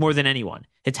disobedience more than anyone.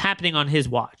 It's happening on his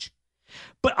watch.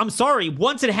 But I'm sorry,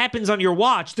 once it happens on your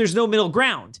watch, there's no middle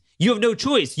ground. You have no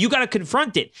choice. You got to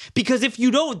confront it. Because if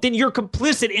you don't, then you're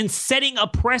complicit in setting a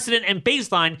precedent and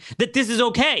baseline that this is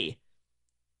okay.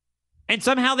 And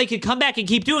somehow they could come back and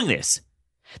keep doing this.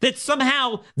 That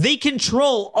somehow they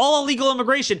control all illegal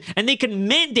immigration and they can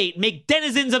make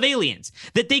denizens of aliens.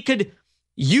 That they could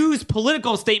use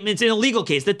political statements in a legal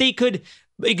case, that they could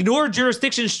ignore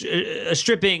jurisdiction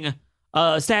stripping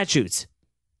statutes.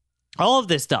 All of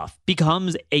this stuff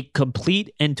becomes a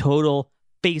complete and total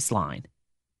baseline.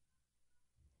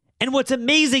 And what's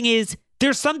amazing is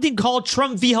there's something called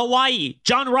Trump v. Hawaii.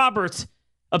 John Roberts'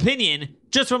 opinion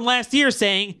just from last year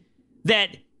saying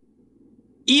that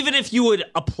even if you would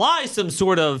apply some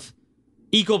sort of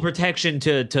equal protection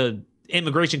to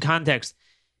immigration context,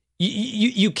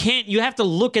 you can't. You have to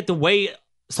look at the way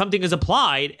something is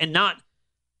applied and not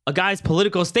a guy's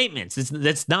political statements.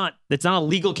 That's not a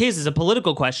legal case. It's a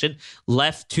political question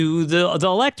left to the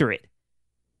electorate.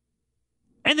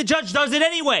 And the judge does it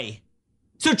anyway.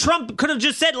 So Trump could have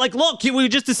just said, like, look, we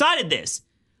just decided this.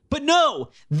 But no,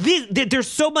 there's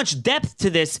so much depth to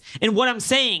this. And what I'm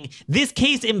saying, this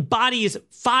case embodies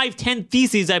 5-10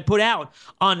 theses I put out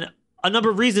on a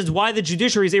number of reasons why the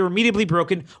judiciary is irremediably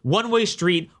broken, one-way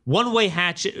street, one-way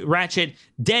ratchet,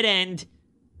 dead end.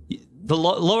 The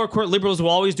lower court liberals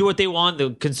will always do what they want.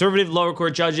 The conservative lower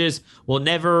court judges will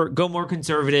never go more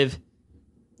conservative.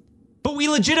 But we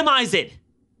legitimize it.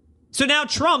 So now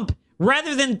Trump,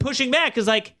 rather than pushing back, is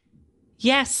like,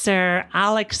 yes, sir,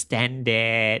 I'll extend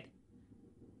it.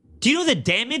 Do you know the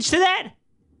damage to that?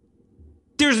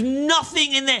 There's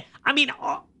nothing in that. I mean,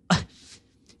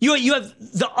 you have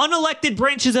the unelected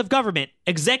branches of government,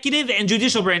 executive and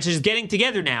judicial branches, getting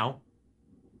together now,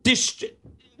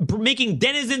 making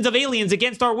denizens of aliens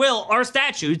against our will, our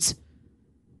statutes.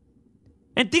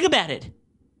 And think about it.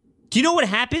 Do you know what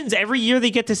happens every year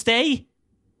they get to stay?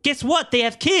 Guess what? They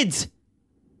have kids.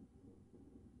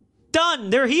 Done.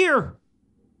 They're here.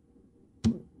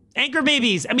 Anchor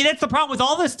babies. I mean, that's the problem with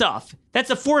all this stuff.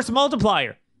 That's a force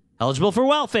multiplier. Eligible for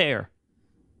welfare.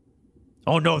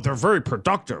 Oh, no, they're very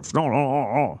productive.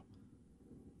 No.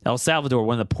 El Salvador,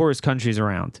 one of the poorest countries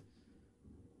around.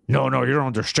 No, you don't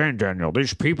understand, Daniel.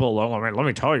 These people, let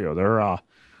me tell you,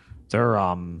 they're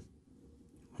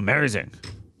amazing.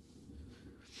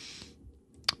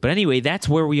 But anyway, that's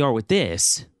where we are with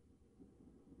this.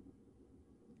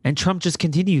 And Trump just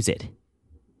continues it.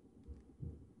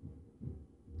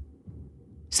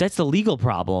 So that's the legal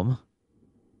problem.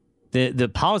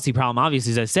 The policy problem,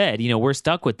 obviously, as I said, we're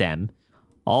stuck with them.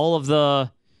 All of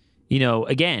the,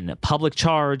 again, public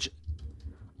charge,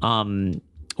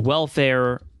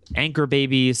 welfare, anchor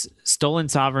babies, stolen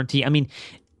sovereignty. I mean,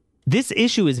 this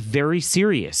issue is very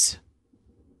serious.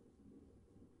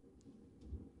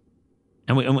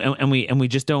 And we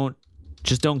just don't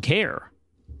care.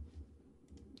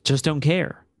 Just don't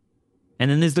care. And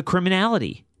then there's the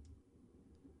criminality.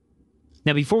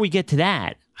 Now, before we get to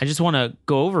that, I just want to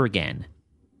go over again.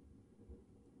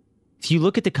 If you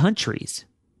look at the countries,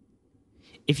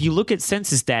 if you look at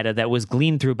census data that was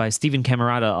gleaned through by Stephen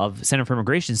Camarada of Center for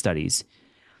Immigration Studies,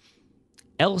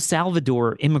 El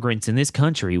Salvador immigrants in this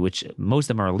country, which most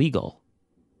of them are illegal,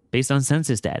 based on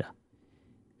census data,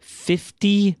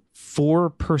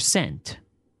 54%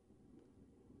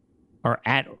 are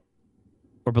at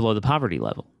or below the poverty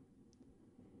level.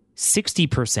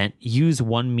 60% use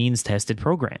one means-tested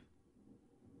program.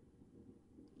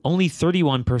 Only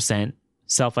 31%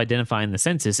 self-identify in the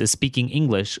census as speaking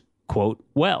English, quote,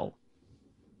 well.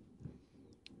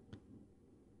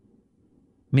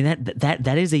 I mean,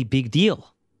 that is a big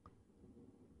deal.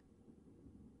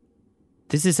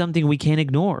 This is something we can't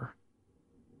ignore.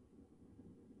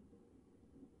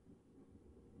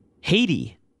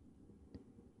 Haiti.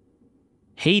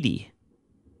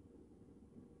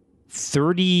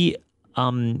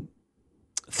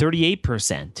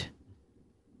 38%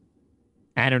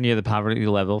 at or near the poverty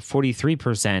level,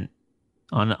 43%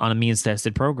 on a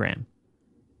means-tested program.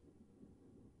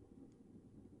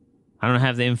 I don't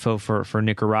have the info for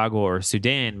Nicaragua or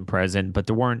Sudan present, but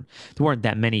there weren't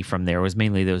that many from there. It was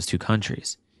mainly those two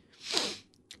countries.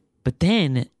 But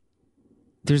then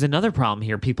there's another problem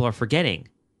here people are forgetting.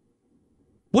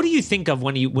 What do you think of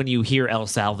when you hear El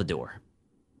Salvador?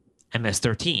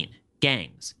 MS-13,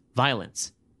 gangs,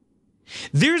 violence.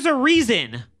 There's a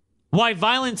reason why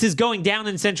violence is going down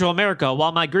in Central America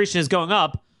while migration is going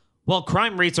up, while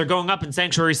crime rates are going up in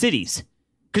sanctuary cities.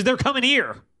 Because they're coming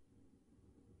here.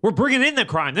 We're bringing in the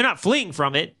crime. They're not fleeing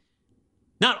from it.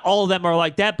 Not all of them are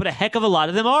like that, but a heck of a lot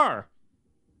of them are.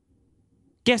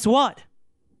 Guess what?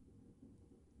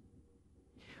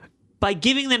 By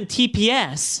giving them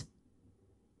TPS,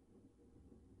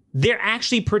 they're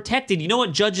actually protected. You know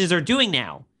what judges are doing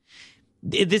now?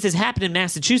 This has happened in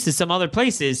Massachusetts, some other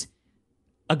places.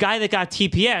 A guy that got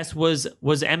TPS was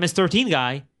MS-13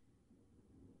 guy.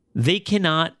 They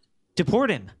cannot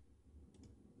deport him.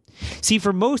 See,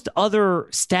 for most other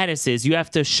statuses, you have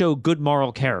to show good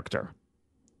moral character.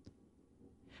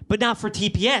 But not for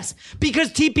TPS,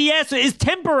 because TPS is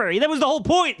temporary. That was the whole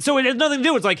point. So it has nothing to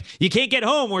do. It's like, you can't get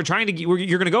home. You're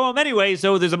going to go home anyway.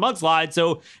 So there's a mudslide.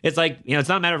 So it's like, it's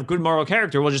not a matter of good moral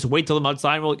character. We'll just wait till the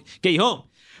mudslide and we'll get you home.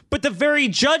 But the very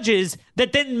judges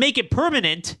that then make it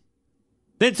permanent,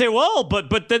 then say, well,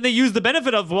 but then they use the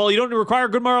benefit of, well, you don't require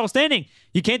good moral standing.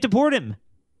 You can't deport him.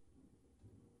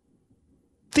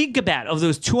 Think about of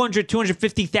those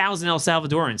 250,000 El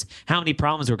Salvadorans, how many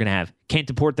problems we're going to have. Can't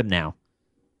deport them now.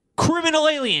 Criminal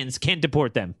aliens, can't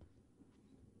deport them.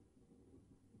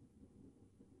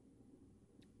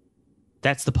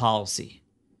 That's the policy.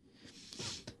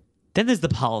 Then there's the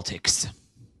politics.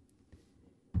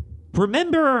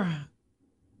 Remember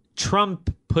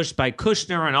Trump pushed by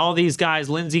Kushner and all these guys,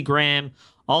 Lindsey Graham,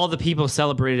 all the people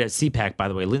celebrated at CPAC, by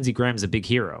the way. Lindsey Graham is a big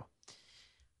hero.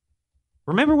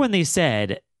 Remember when they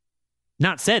they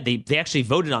actually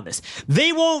voted on this.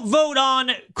 They won't vote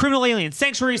on criminal aliens,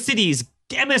 sanctuary cities,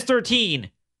 MS-13,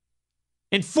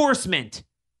 enforcement,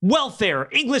 welfare,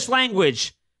 English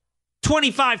language,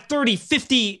 25, 30,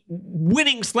 50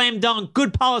 winning slam dunk,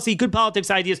 good policy, good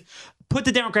politics ideas. Put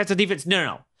the Democrats on defense.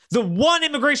 No. The one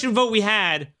immigration vote we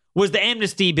had was the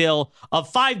amnesty bill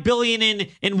of $5 billion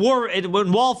in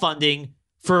wall funding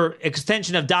for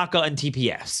extension of DACA and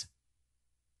TPS.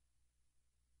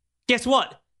 Guess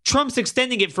what? Trump's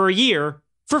extending it for a year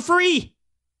for free.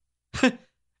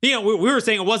 We were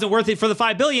saying it wasn't worth it for the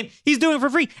 $5 billion. He's doing it for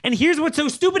free. And here's what's so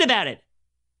stupid about it.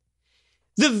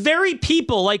 The very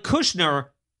people like Kushner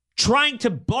trying to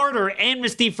barter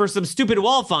amnesty for some stupid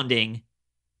wall funding,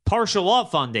 partial wall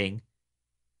funding,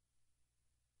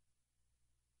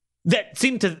 that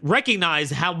seem to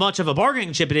recognize how much of a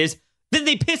bargaining chip it is, then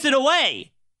they piss it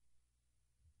away.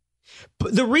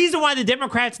 But the reason why the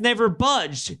Democrats never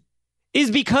budged is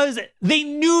because they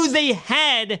knew they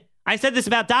had, I said this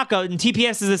about DACA, and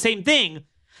TPS is the same thing.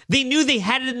 They knew they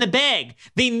had it in the bag.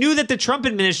 They knew that the Trump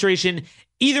administration,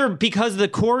 either because of the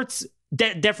courts,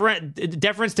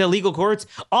 deference to legal courts,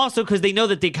 also because they know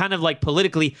that they kind of like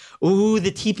politically, ooh,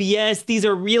 the TPS, these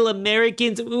are real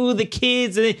Americans, ooh, the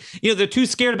kids, and they're too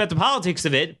scared about the politics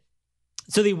of it.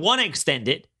 So they want to extend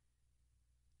it.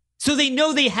 So they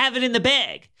know they have it in the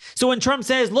bag. So when Trump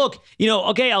says, look,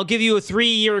 okay, I'll give you a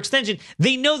 3-year extension,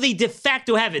 they know they de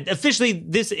facto have it. Officially,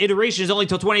 this iteration is only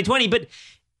till 2020, but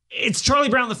it's Charlie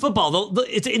Brown the football.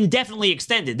 It's indefinitely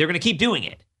extended. They're going to keep doing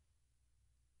it.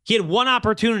 He had one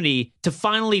opportunity to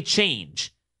finally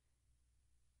change.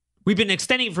 We've been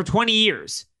extending it for 20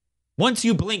 years. Once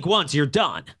you blink once, you're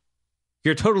done.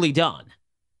 You're totally done.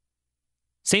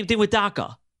 Same thing with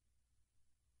DACA.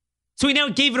 So he now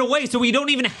gave it away, so we don't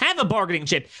even have a bargaining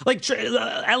chip. Like,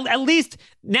 at least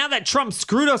now that Trump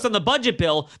screwed us on the budget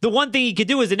bill, the one thing he could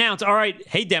do is announce, all right,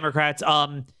 hey, Democrats,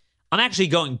 I'm actually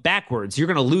going backwards. You're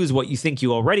going to lose what you think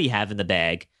you already have in the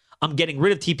bag. I'm getting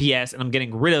rid of TPS, and I'm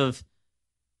getting rid of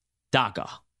DACA.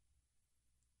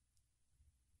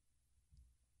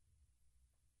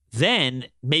 Then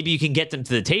maybe you can get them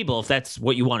to the table if that's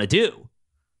what you want to do.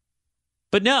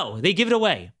 But no, they give it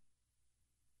away.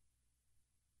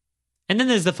 And then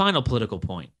there's the final political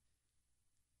point.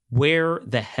 Where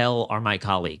the hell are my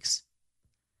colleagues?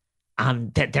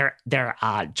 They're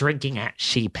drinking at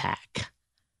CPAC.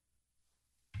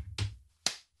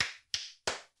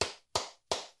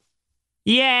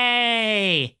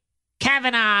 Yay!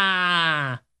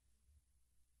 Kavanaugh!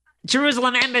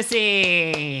 Jerusalem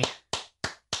Embassy!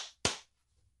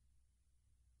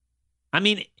 I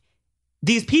mean,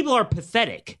 these people are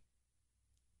pathetic.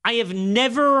 I have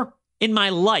never in my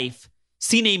life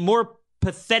seen a more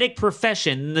pathetic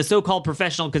profession than the so-called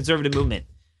professional conservative movement.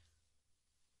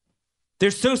 They're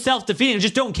so self-defeating and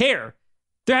just don't care.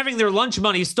 They're having their lunch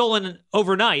money stolen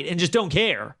overnight and just don't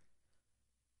care.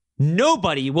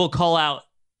 Nobody will call out.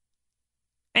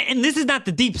 And this is not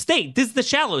the deep state. This is the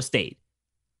shallow state.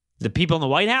 The people in the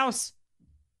White House,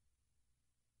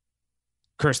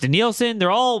 Kirstjen Nielsen, they're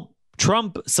all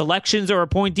Trump selections or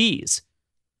appointees.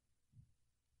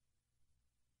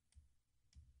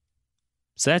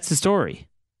 So that's the story.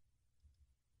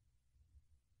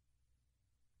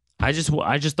 I just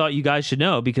thought you guys should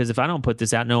know, because if I don't put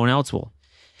this out, no one else will.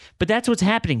 But that's what's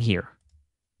happening here.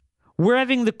 We're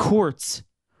having the courts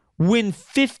win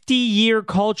 50-year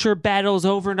culture battles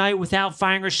overnight without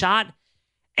firing a shot,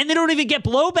 and they don't even get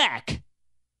blowback.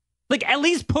 Like, at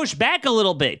least push back a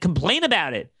little bit. Complain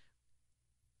about it.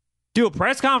 Do a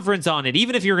press conference on it,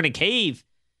 even if you're going to cave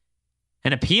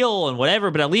and appeal and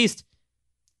whatever, but at least,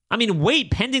 I mean,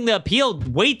 wait, pending the appeal,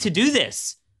 wait to do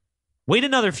this. Wait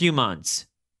another few months.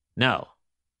 No.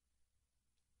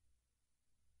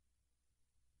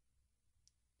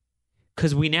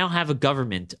 Because we now have a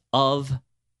government of,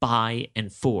 by,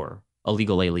 and for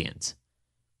illegal aliens,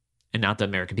 and not the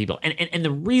American people. And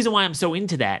the reason why I'm so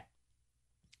into that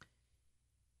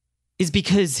is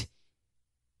because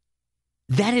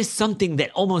that is something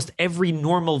that almost every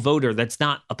normal voter that's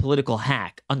not a political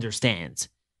hack understands.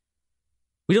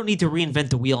 We don't need to reinvent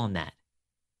the wheel on that.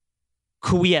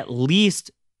 Could we at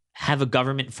least have a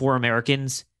government for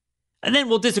Americans? And then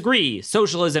we'll disagree.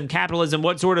 Socialism, capitalism,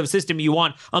 what sort of system you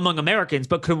want among Americans,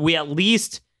 but could we at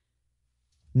least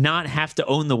not have to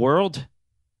own the world?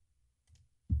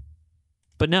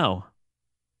 But no.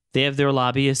 They have their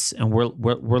lobbyists, and we're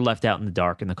left out in the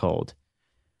dark and the cold.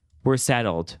 We're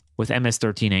saddled with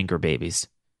MS-13 anchor babies.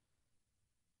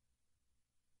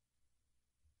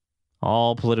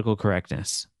 All political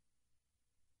correctness.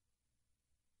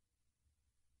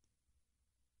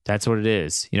 That's what it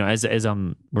is. You know, as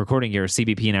I'm recording here,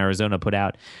 CBP in Arizona put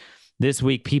out this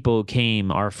week, people who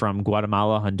came are from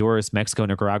Guatemala, Honduras, Mexico,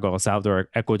 Nicaragua, El Salvador,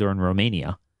 Ecuador, and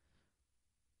Romania.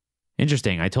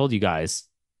 Interesting. I told you guys,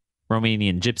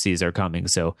 Romanian gypsies are coming.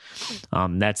 So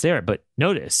that's there. But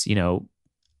notice, you know,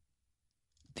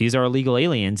 these are illegal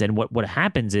aliens. And what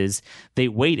happens is they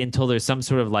wait until there's some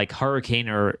sort of like hurricane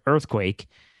or earthquake,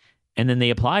 and then they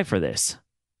apply for this.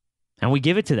 And we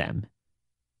give it to them.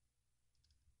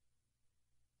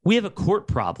 We have a court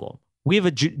problem. We have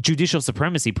a judicial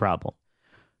supremacy problem.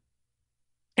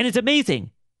 And it's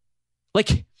amazing.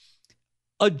 Like,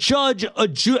 a judge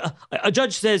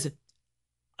says,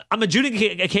 I'm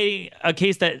adjudicating a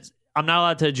case that I'm not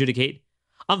allowed to adjudicate.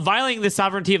 I'm violating the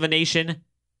sovereignty of a nation.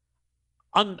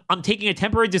 I'm taking a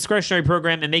temporary discretionary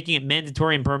program and making it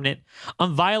mandatory and permanent.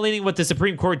 I'm violating what the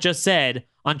Supreme Court just said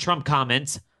on Trump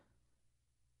comments.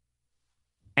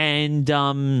 And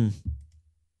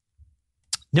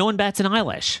no one bats an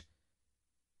eyelash.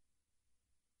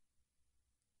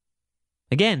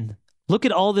 Again, look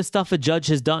at all the stuff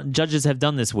judges have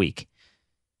done this week.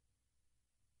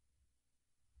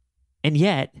 And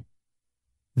yet,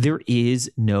 there is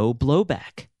no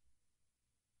blowback.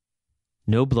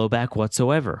 No blowback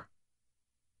whatsoever.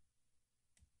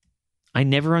 I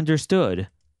never understood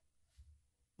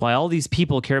why all these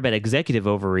people care about executive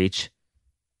overreach,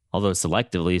 although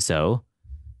selectively so.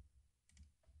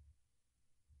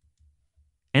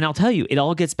 And I'll tell you, it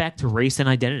all gets back to race and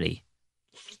identity.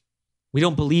 We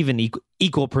don't believe in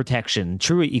equal protection,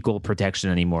 true equal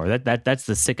protection anymore. That's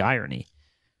the sick irony.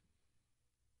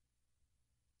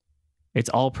 It's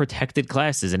all protected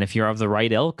classes, and if you're of the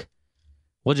right ilk,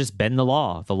 we'll just bend the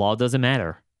law. The law doesn't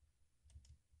matter.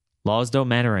 Laws don't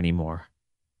matter anymore.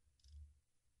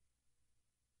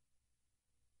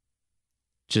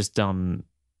 Just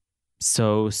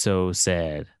so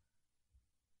sad.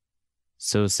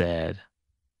 So sad.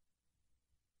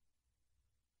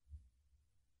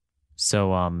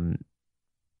 So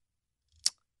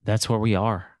that's where we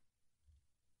are.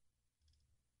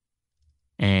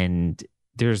 And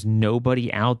there's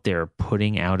nobody out there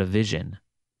putting out a vision.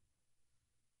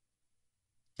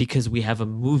 Because we have a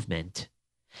movement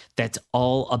that's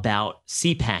all about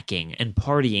CPACing and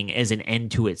partying as an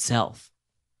end to itself.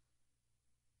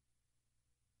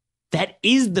 That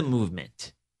is the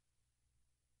movement.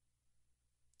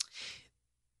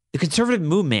 The conservative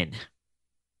movement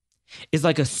is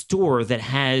like a store that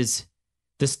has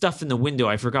the stuff in the window.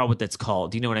 I forgot what that's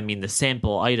called. You know what I mean? The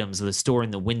sample items of the store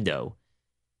in the window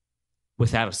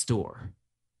without a store.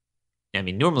 I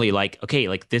mean, normally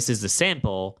okay, this is the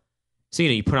sample. So,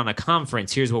 you put on a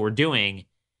conference, here's what we're doing,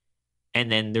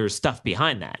 and then there's stuff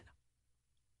behind that.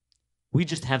 We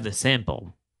just have the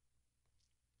sample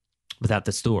without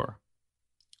the store.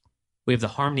 We have the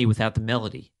harmony without the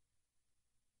melody.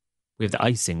 We have the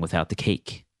icing without the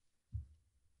cake.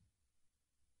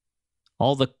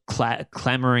 all the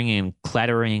clamoring and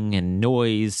clattering and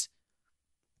noise,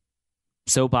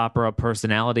 soap opera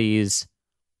personalities.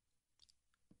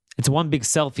 It's one big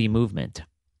selfie movement.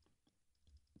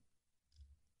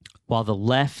 While the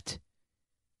left,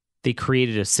 they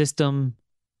created a system.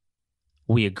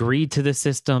 We agreed to the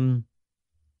system.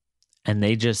 And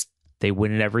they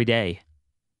win it every day.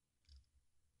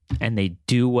 And they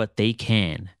do what they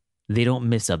can. They don't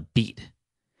miss a beat.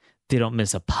 They don't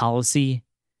miss a policy.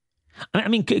 I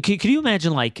mean, could you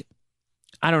imagine, like,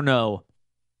 I don't know,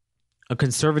 a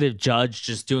conservative judge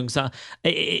just doing something?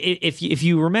 If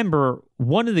you remember,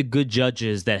 one of the good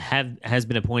judges that has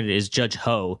been appointed is Judge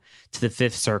Ho to the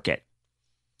Fifth Circuit.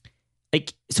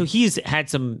 Like, so he's had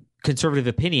some conservative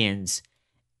opinions,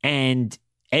 and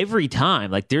every time,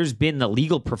 like, there's been the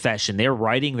legal profession, they're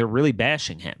really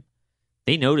bashing him.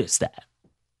 They notice that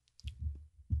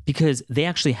because they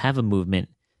actually have a movement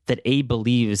that A,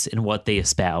 believes in what they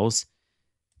espouse,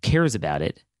 cares about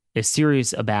it, is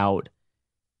serious about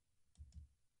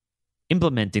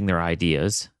implementing their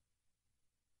ideas,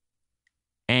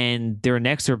 and they're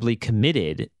inexorably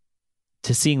committed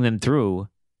to seeing them through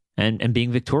and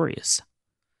being victorious.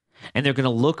 And they're going to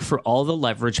look for all the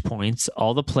leverage points,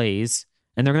 all the plays,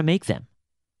 and they're going to make them.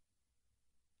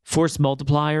 Force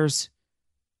multipliers.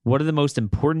 What are the most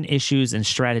important issues and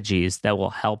strategies that will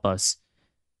help us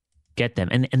get them?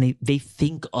 And they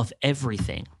think of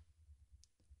everything.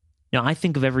 Now, I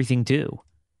think of everything too.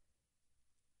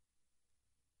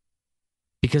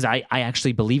 Because I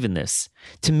actually believe in this.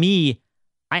 To me,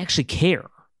 I actually care.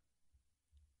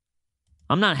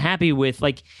 I'm not happy with,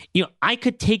 like, I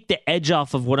could take the edge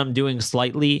off of what I'm doing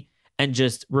slightly and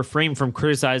just refrain from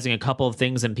criticizing a couple of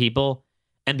things and people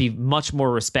and be much more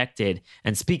respected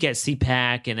and speak at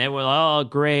CPAC and everyone, oh,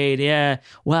 great, yeah,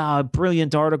 wow,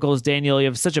 brilliant articles, Daniel, you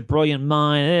have such a brilliant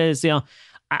mind.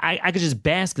 I could just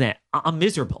bask in that. I'm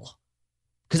miserable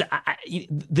because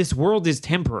this world is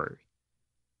temporary.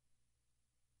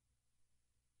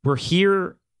 We're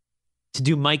here to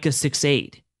do Micah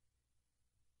 6:8.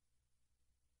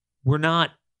 We're not,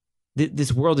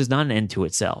 this world is not an end to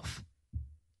itself.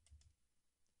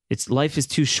 Life is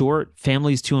too short.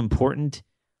 Family is too important.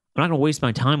 I'm not going to waste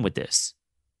my time with this.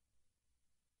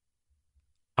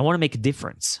 I want to make a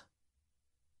difference.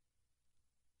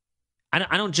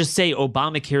 I don't just say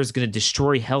Obamacare is going to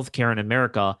destroy healthcare in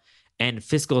America and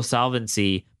fiscal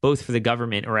solvency, both for the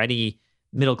government or any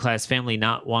middle-class family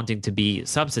not wanting to be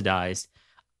subsidized.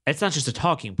 It's not just a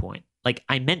talking point. Like,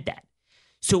 I meant that.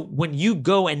 So when you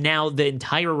go and now the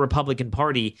entire Republican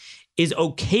Party is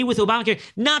okay with Obamacare,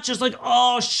 not just like,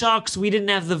 oh, shucks, we didn't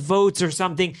have the votes or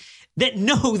something. That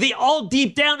no, they all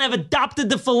deep down have adopted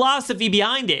the philosophy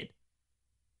behind it.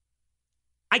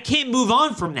 I can't move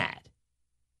on from that.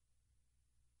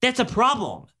 That's a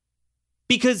problem.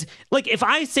 Because, like, if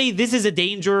I say this is a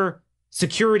danger,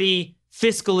 security,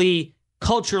 fiscally,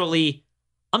 culturally,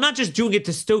 I'm not just doing it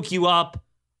to stoke you up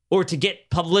or to get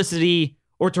publicity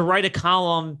or to write a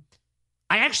column.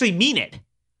 I actually mean it.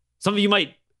 Some of you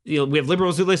might, we have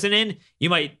liberals who listen in. You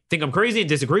might think I'm crazy and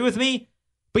disagree with me,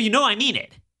 but I mean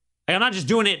it. I'm not just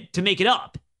doing it to make it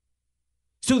up.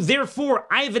 So therefore,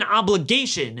 I have an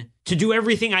obligation to do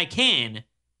everything I can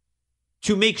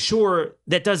to make sure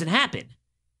that doesn't happen.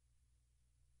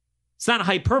 It's not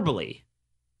hyperbole.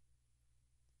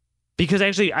 Because I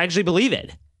actually believe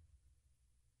it.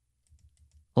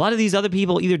 A lot of these other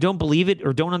people either don't believe it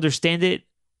or don't understand it,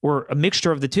 or a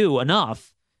mixture of the two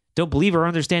enough. Don't believe or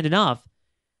understand enough.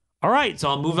 All right, so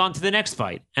I'll move on to the next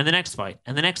fight, and the next fight,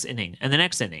 and the next inning, and the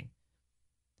next inning.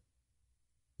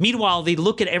 Meanwhile, they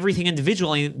look at everything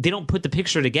individually. They don't put the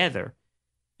picture together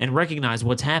and recognize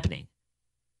what's happening.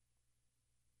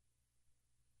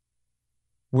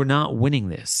 We're not winning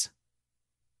this.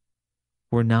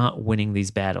 We're not winning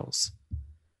these battles.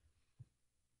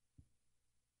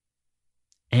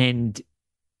 And,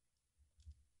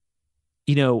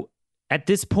 at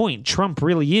this point, Trump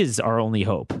really is our only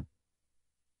hope.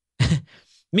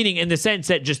 Meaning in the sense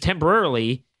that just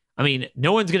temporarily, I mean,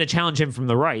 no one's going to challenge him from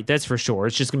the right, that's for sure.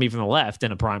 It's just going to be from the left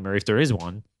in a primary if there is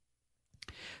one.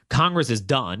 Congress is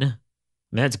done. I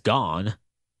mean, that's gone.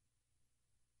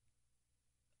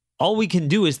 All we can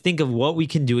do is think of what we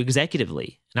can do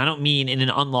executively. And I don't mean in an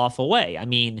unlawful way. I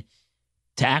mean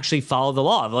to actually follow the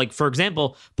law. Like, for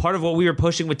example, part of what we were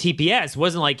pushing with TPS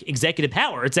wasn't like executive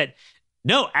power. It's that,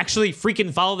 no, actually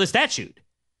freaking follow the statute.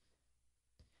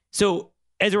 So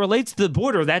as it relates to the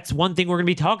border, that's one thing we're going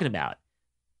to be talking about.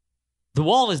 The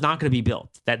wall is not going to be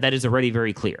built. That is already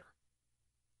very clear.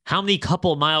 How many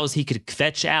couple miles he could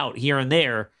fetch out here and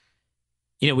there,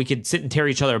 we could sit and tear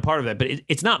each other apart of it, but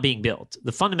it's not being built.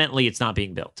 Fundamentally, it's not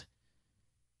being built.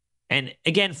 And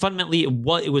again, fundamentally,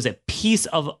 it was a piece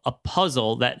of a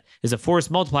puzzle that is a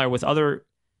force multiplier with other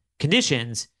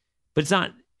conditions, but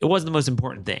it wasn't the most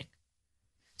important thing.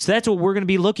 So that's what we're going to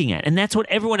be looking at. And that's what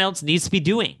everyone else needs to be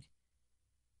doing.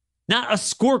 Not a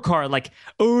scorecard like,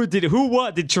 oh,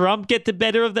 did Trump get the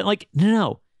better of that? Like,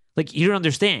 no. Like, you don't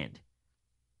understand.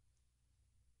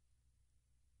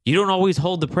 You don't always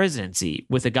hold the presidency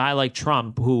with a guy like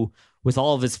Trump who, with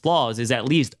all of his flaws, is at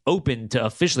least open to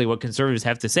officially what conservatives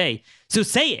have to say. So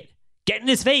say it. Get in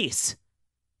his face.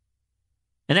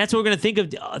 And that's what we're going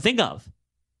to think of.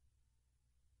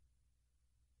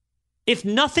 If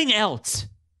nothing else,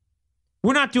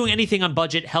 we're not doing anything on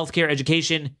budget, healthcare,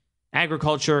 education,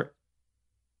 agriculture.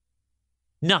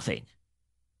 Nothing.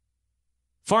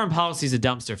 Foreign policy is a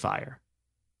dumpster fire.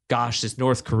 Gosh, this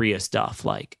North Korea stuff,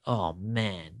 like, oh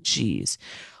man, geez.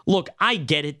 Look, I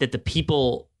get it that the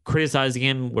people criticizing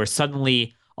him were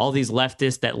suddenly all these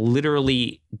leftists that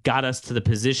literally got us to the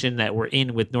position that we're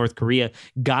in with North Korea,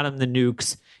 got him the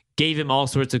nukes, gave him all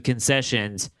sorts of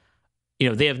concessions. You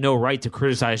know, they have no right to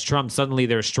criticize Trump. Suddenly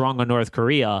they're strong on North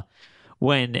Korea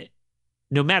when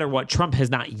no matter what, Trump has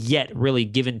not yet really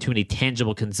given too many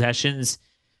tangible concessions.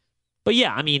 But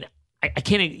yeah, I mean, I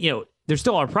can't, there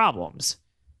still are problems.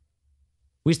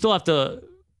 We still have to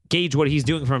gauge what he's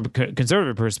doing from a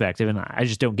conservative perspective, and I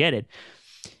just don't get it.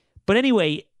 But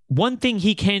anyway, one thing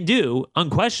he can do,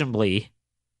 unquestionably,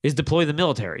 is deploy the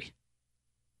military.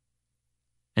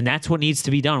 And that's what needs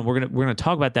to be done. We're gonna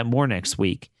talk about that more next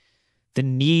week. The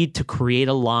need to create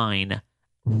a line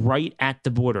right at the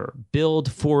border,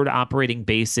 build forward operating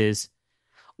bases.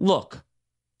 Look,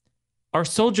 our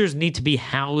soldiers need to be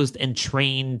housed and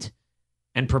trained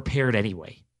and prepared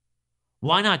anyway.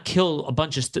 Why not kill a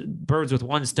bunch of birds with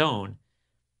one stone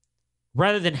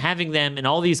rather than having them in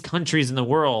all these countries in the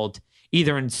world,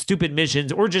 either in stupid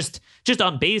missions or just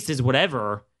on bases,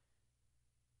 whatever.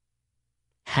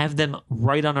 Have them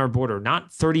right on our border,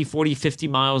 not 30, 40, 50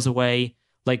 miles away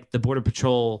like the Border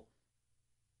Patrol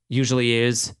usually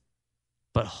is,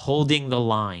 but holding the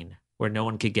line where no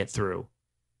one could get through,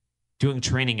 doing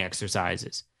training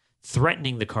exercises,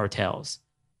 threatening the cartels,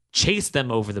 chase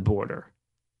them over the border.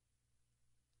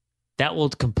 That will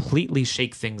completely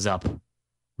shake things up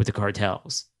with the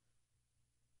cartels.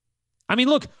 I mean,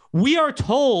 look, we are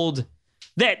told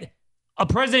that a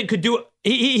president could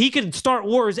he could start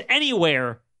wars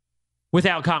anywhere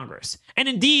without Congress. And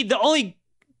indeed, the only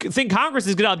thing Congress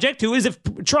is going to object to is if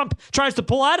Trump tries to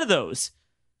pull out of those.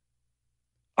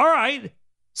 All right.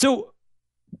 So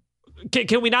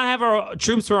can we not have our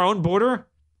troops for our own border?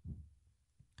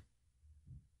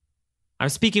 I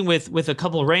was speaking with a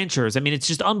couple of ranchers. I mean, it's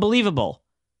just unbelievable.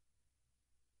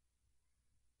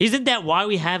 Isn't that why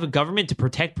we have a government, to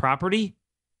protect property?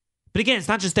 But again, it's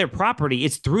not just their property.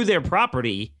 It's through their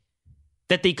property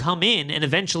that they come in and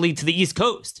eventually to the East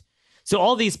Coast. So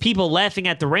all these people laughing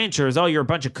at the ranchers, oh, you're a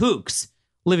bunch of kooks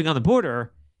living on the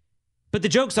border. But the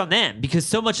joke's on them because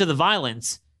so much of the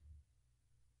violence,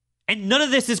 and none of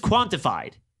this is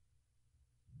quantified.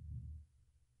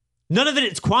 None of it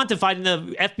is quantified in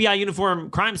the FBI uniform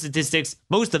crime statistics,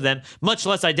 most of them, much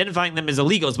less identifying them as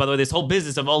illegals. By the way, this whole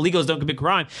business of all illegals don't commit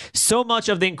crime. So much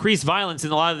of the increased violence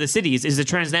in a lot of the cities is the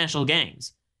transnational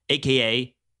gangs,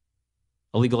 a.k.a.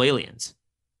 illegal aliens.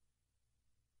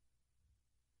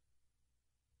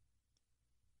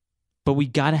 But we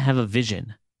got to have a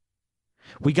vision.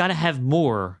 We got to have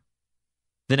more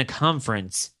than a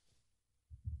conference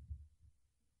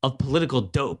of political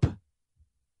dope.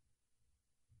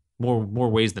 More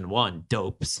ways than one,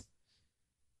 dopes.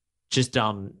 Just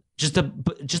a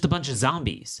bunch of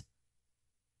zombies.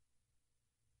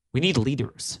 We need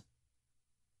leaders.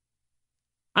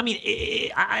 I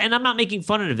mean, and I'm not making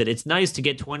fun of it. It's nice to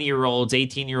get 20-year-olds,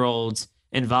 18-year-olds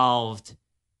involved,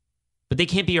 but they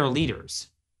can't be our leaders.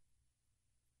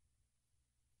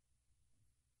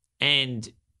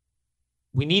 And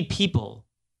we need people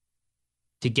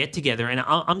to get together, and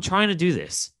I'm trying to do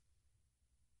this.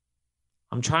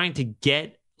 I'm trying to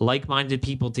get like-minded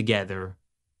people together,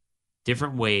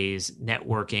 different ways,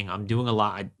 networking. I'm doing a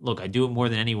lot. Look, I do it more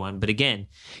than anyone. But again,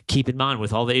 keep in mind,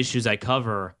 with all the issues I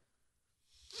cover,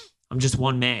 I'm just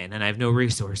one man and I have no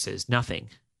resources. Nothing.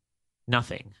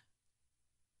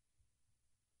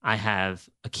 I have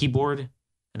a keyboard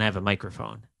and I have a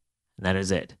microphone. And that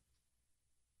is it.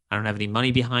 I don't have any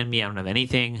money behind me. I don't have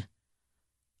anything.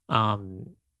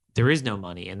 There is no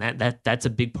money, and that's a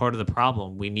big part of the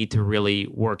problem we need to really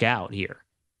work out here.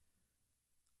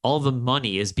 All the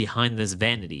money is behind this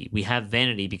vanity. We have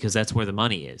vanity because that's where the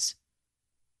money is.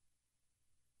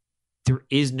 There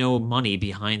is no money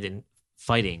behind in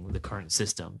fighting the current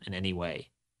system in any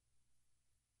way.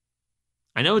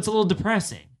 I know it's a little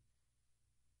depressing,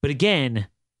 but again,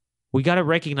 we got to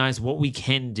recognize what we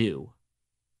can do.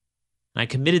 And I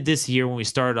committed this year when we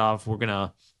started off, we're going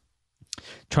to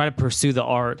try to pursue the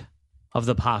art of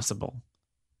the possible.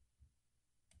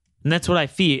 And that's what I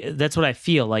feel. That's what I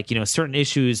feel like, certain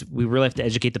issues we really have to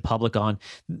educate the public on.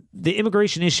 The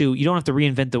immigration issue, you don't have to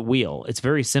reinvent the wheel. It's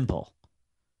very simple.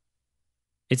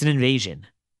 It's an invasion.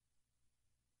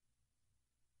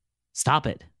 Stop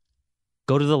it.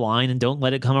 Go to the line and don't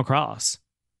let it come across.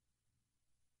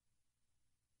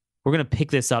 We're going to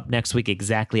pick this up next week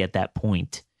exactly at that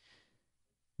point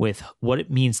with what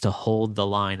it means to hold the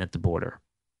line at the border.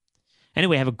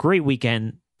 Anyway, have a great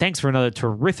weekend. Thanks for another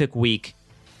terrific week.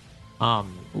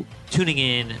 Tuning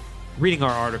in, reading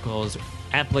our articles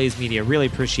at Blaze Media. Really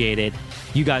appreciate it.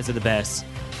 You guys are the best.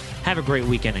 Have a great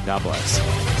weekend and God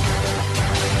bless.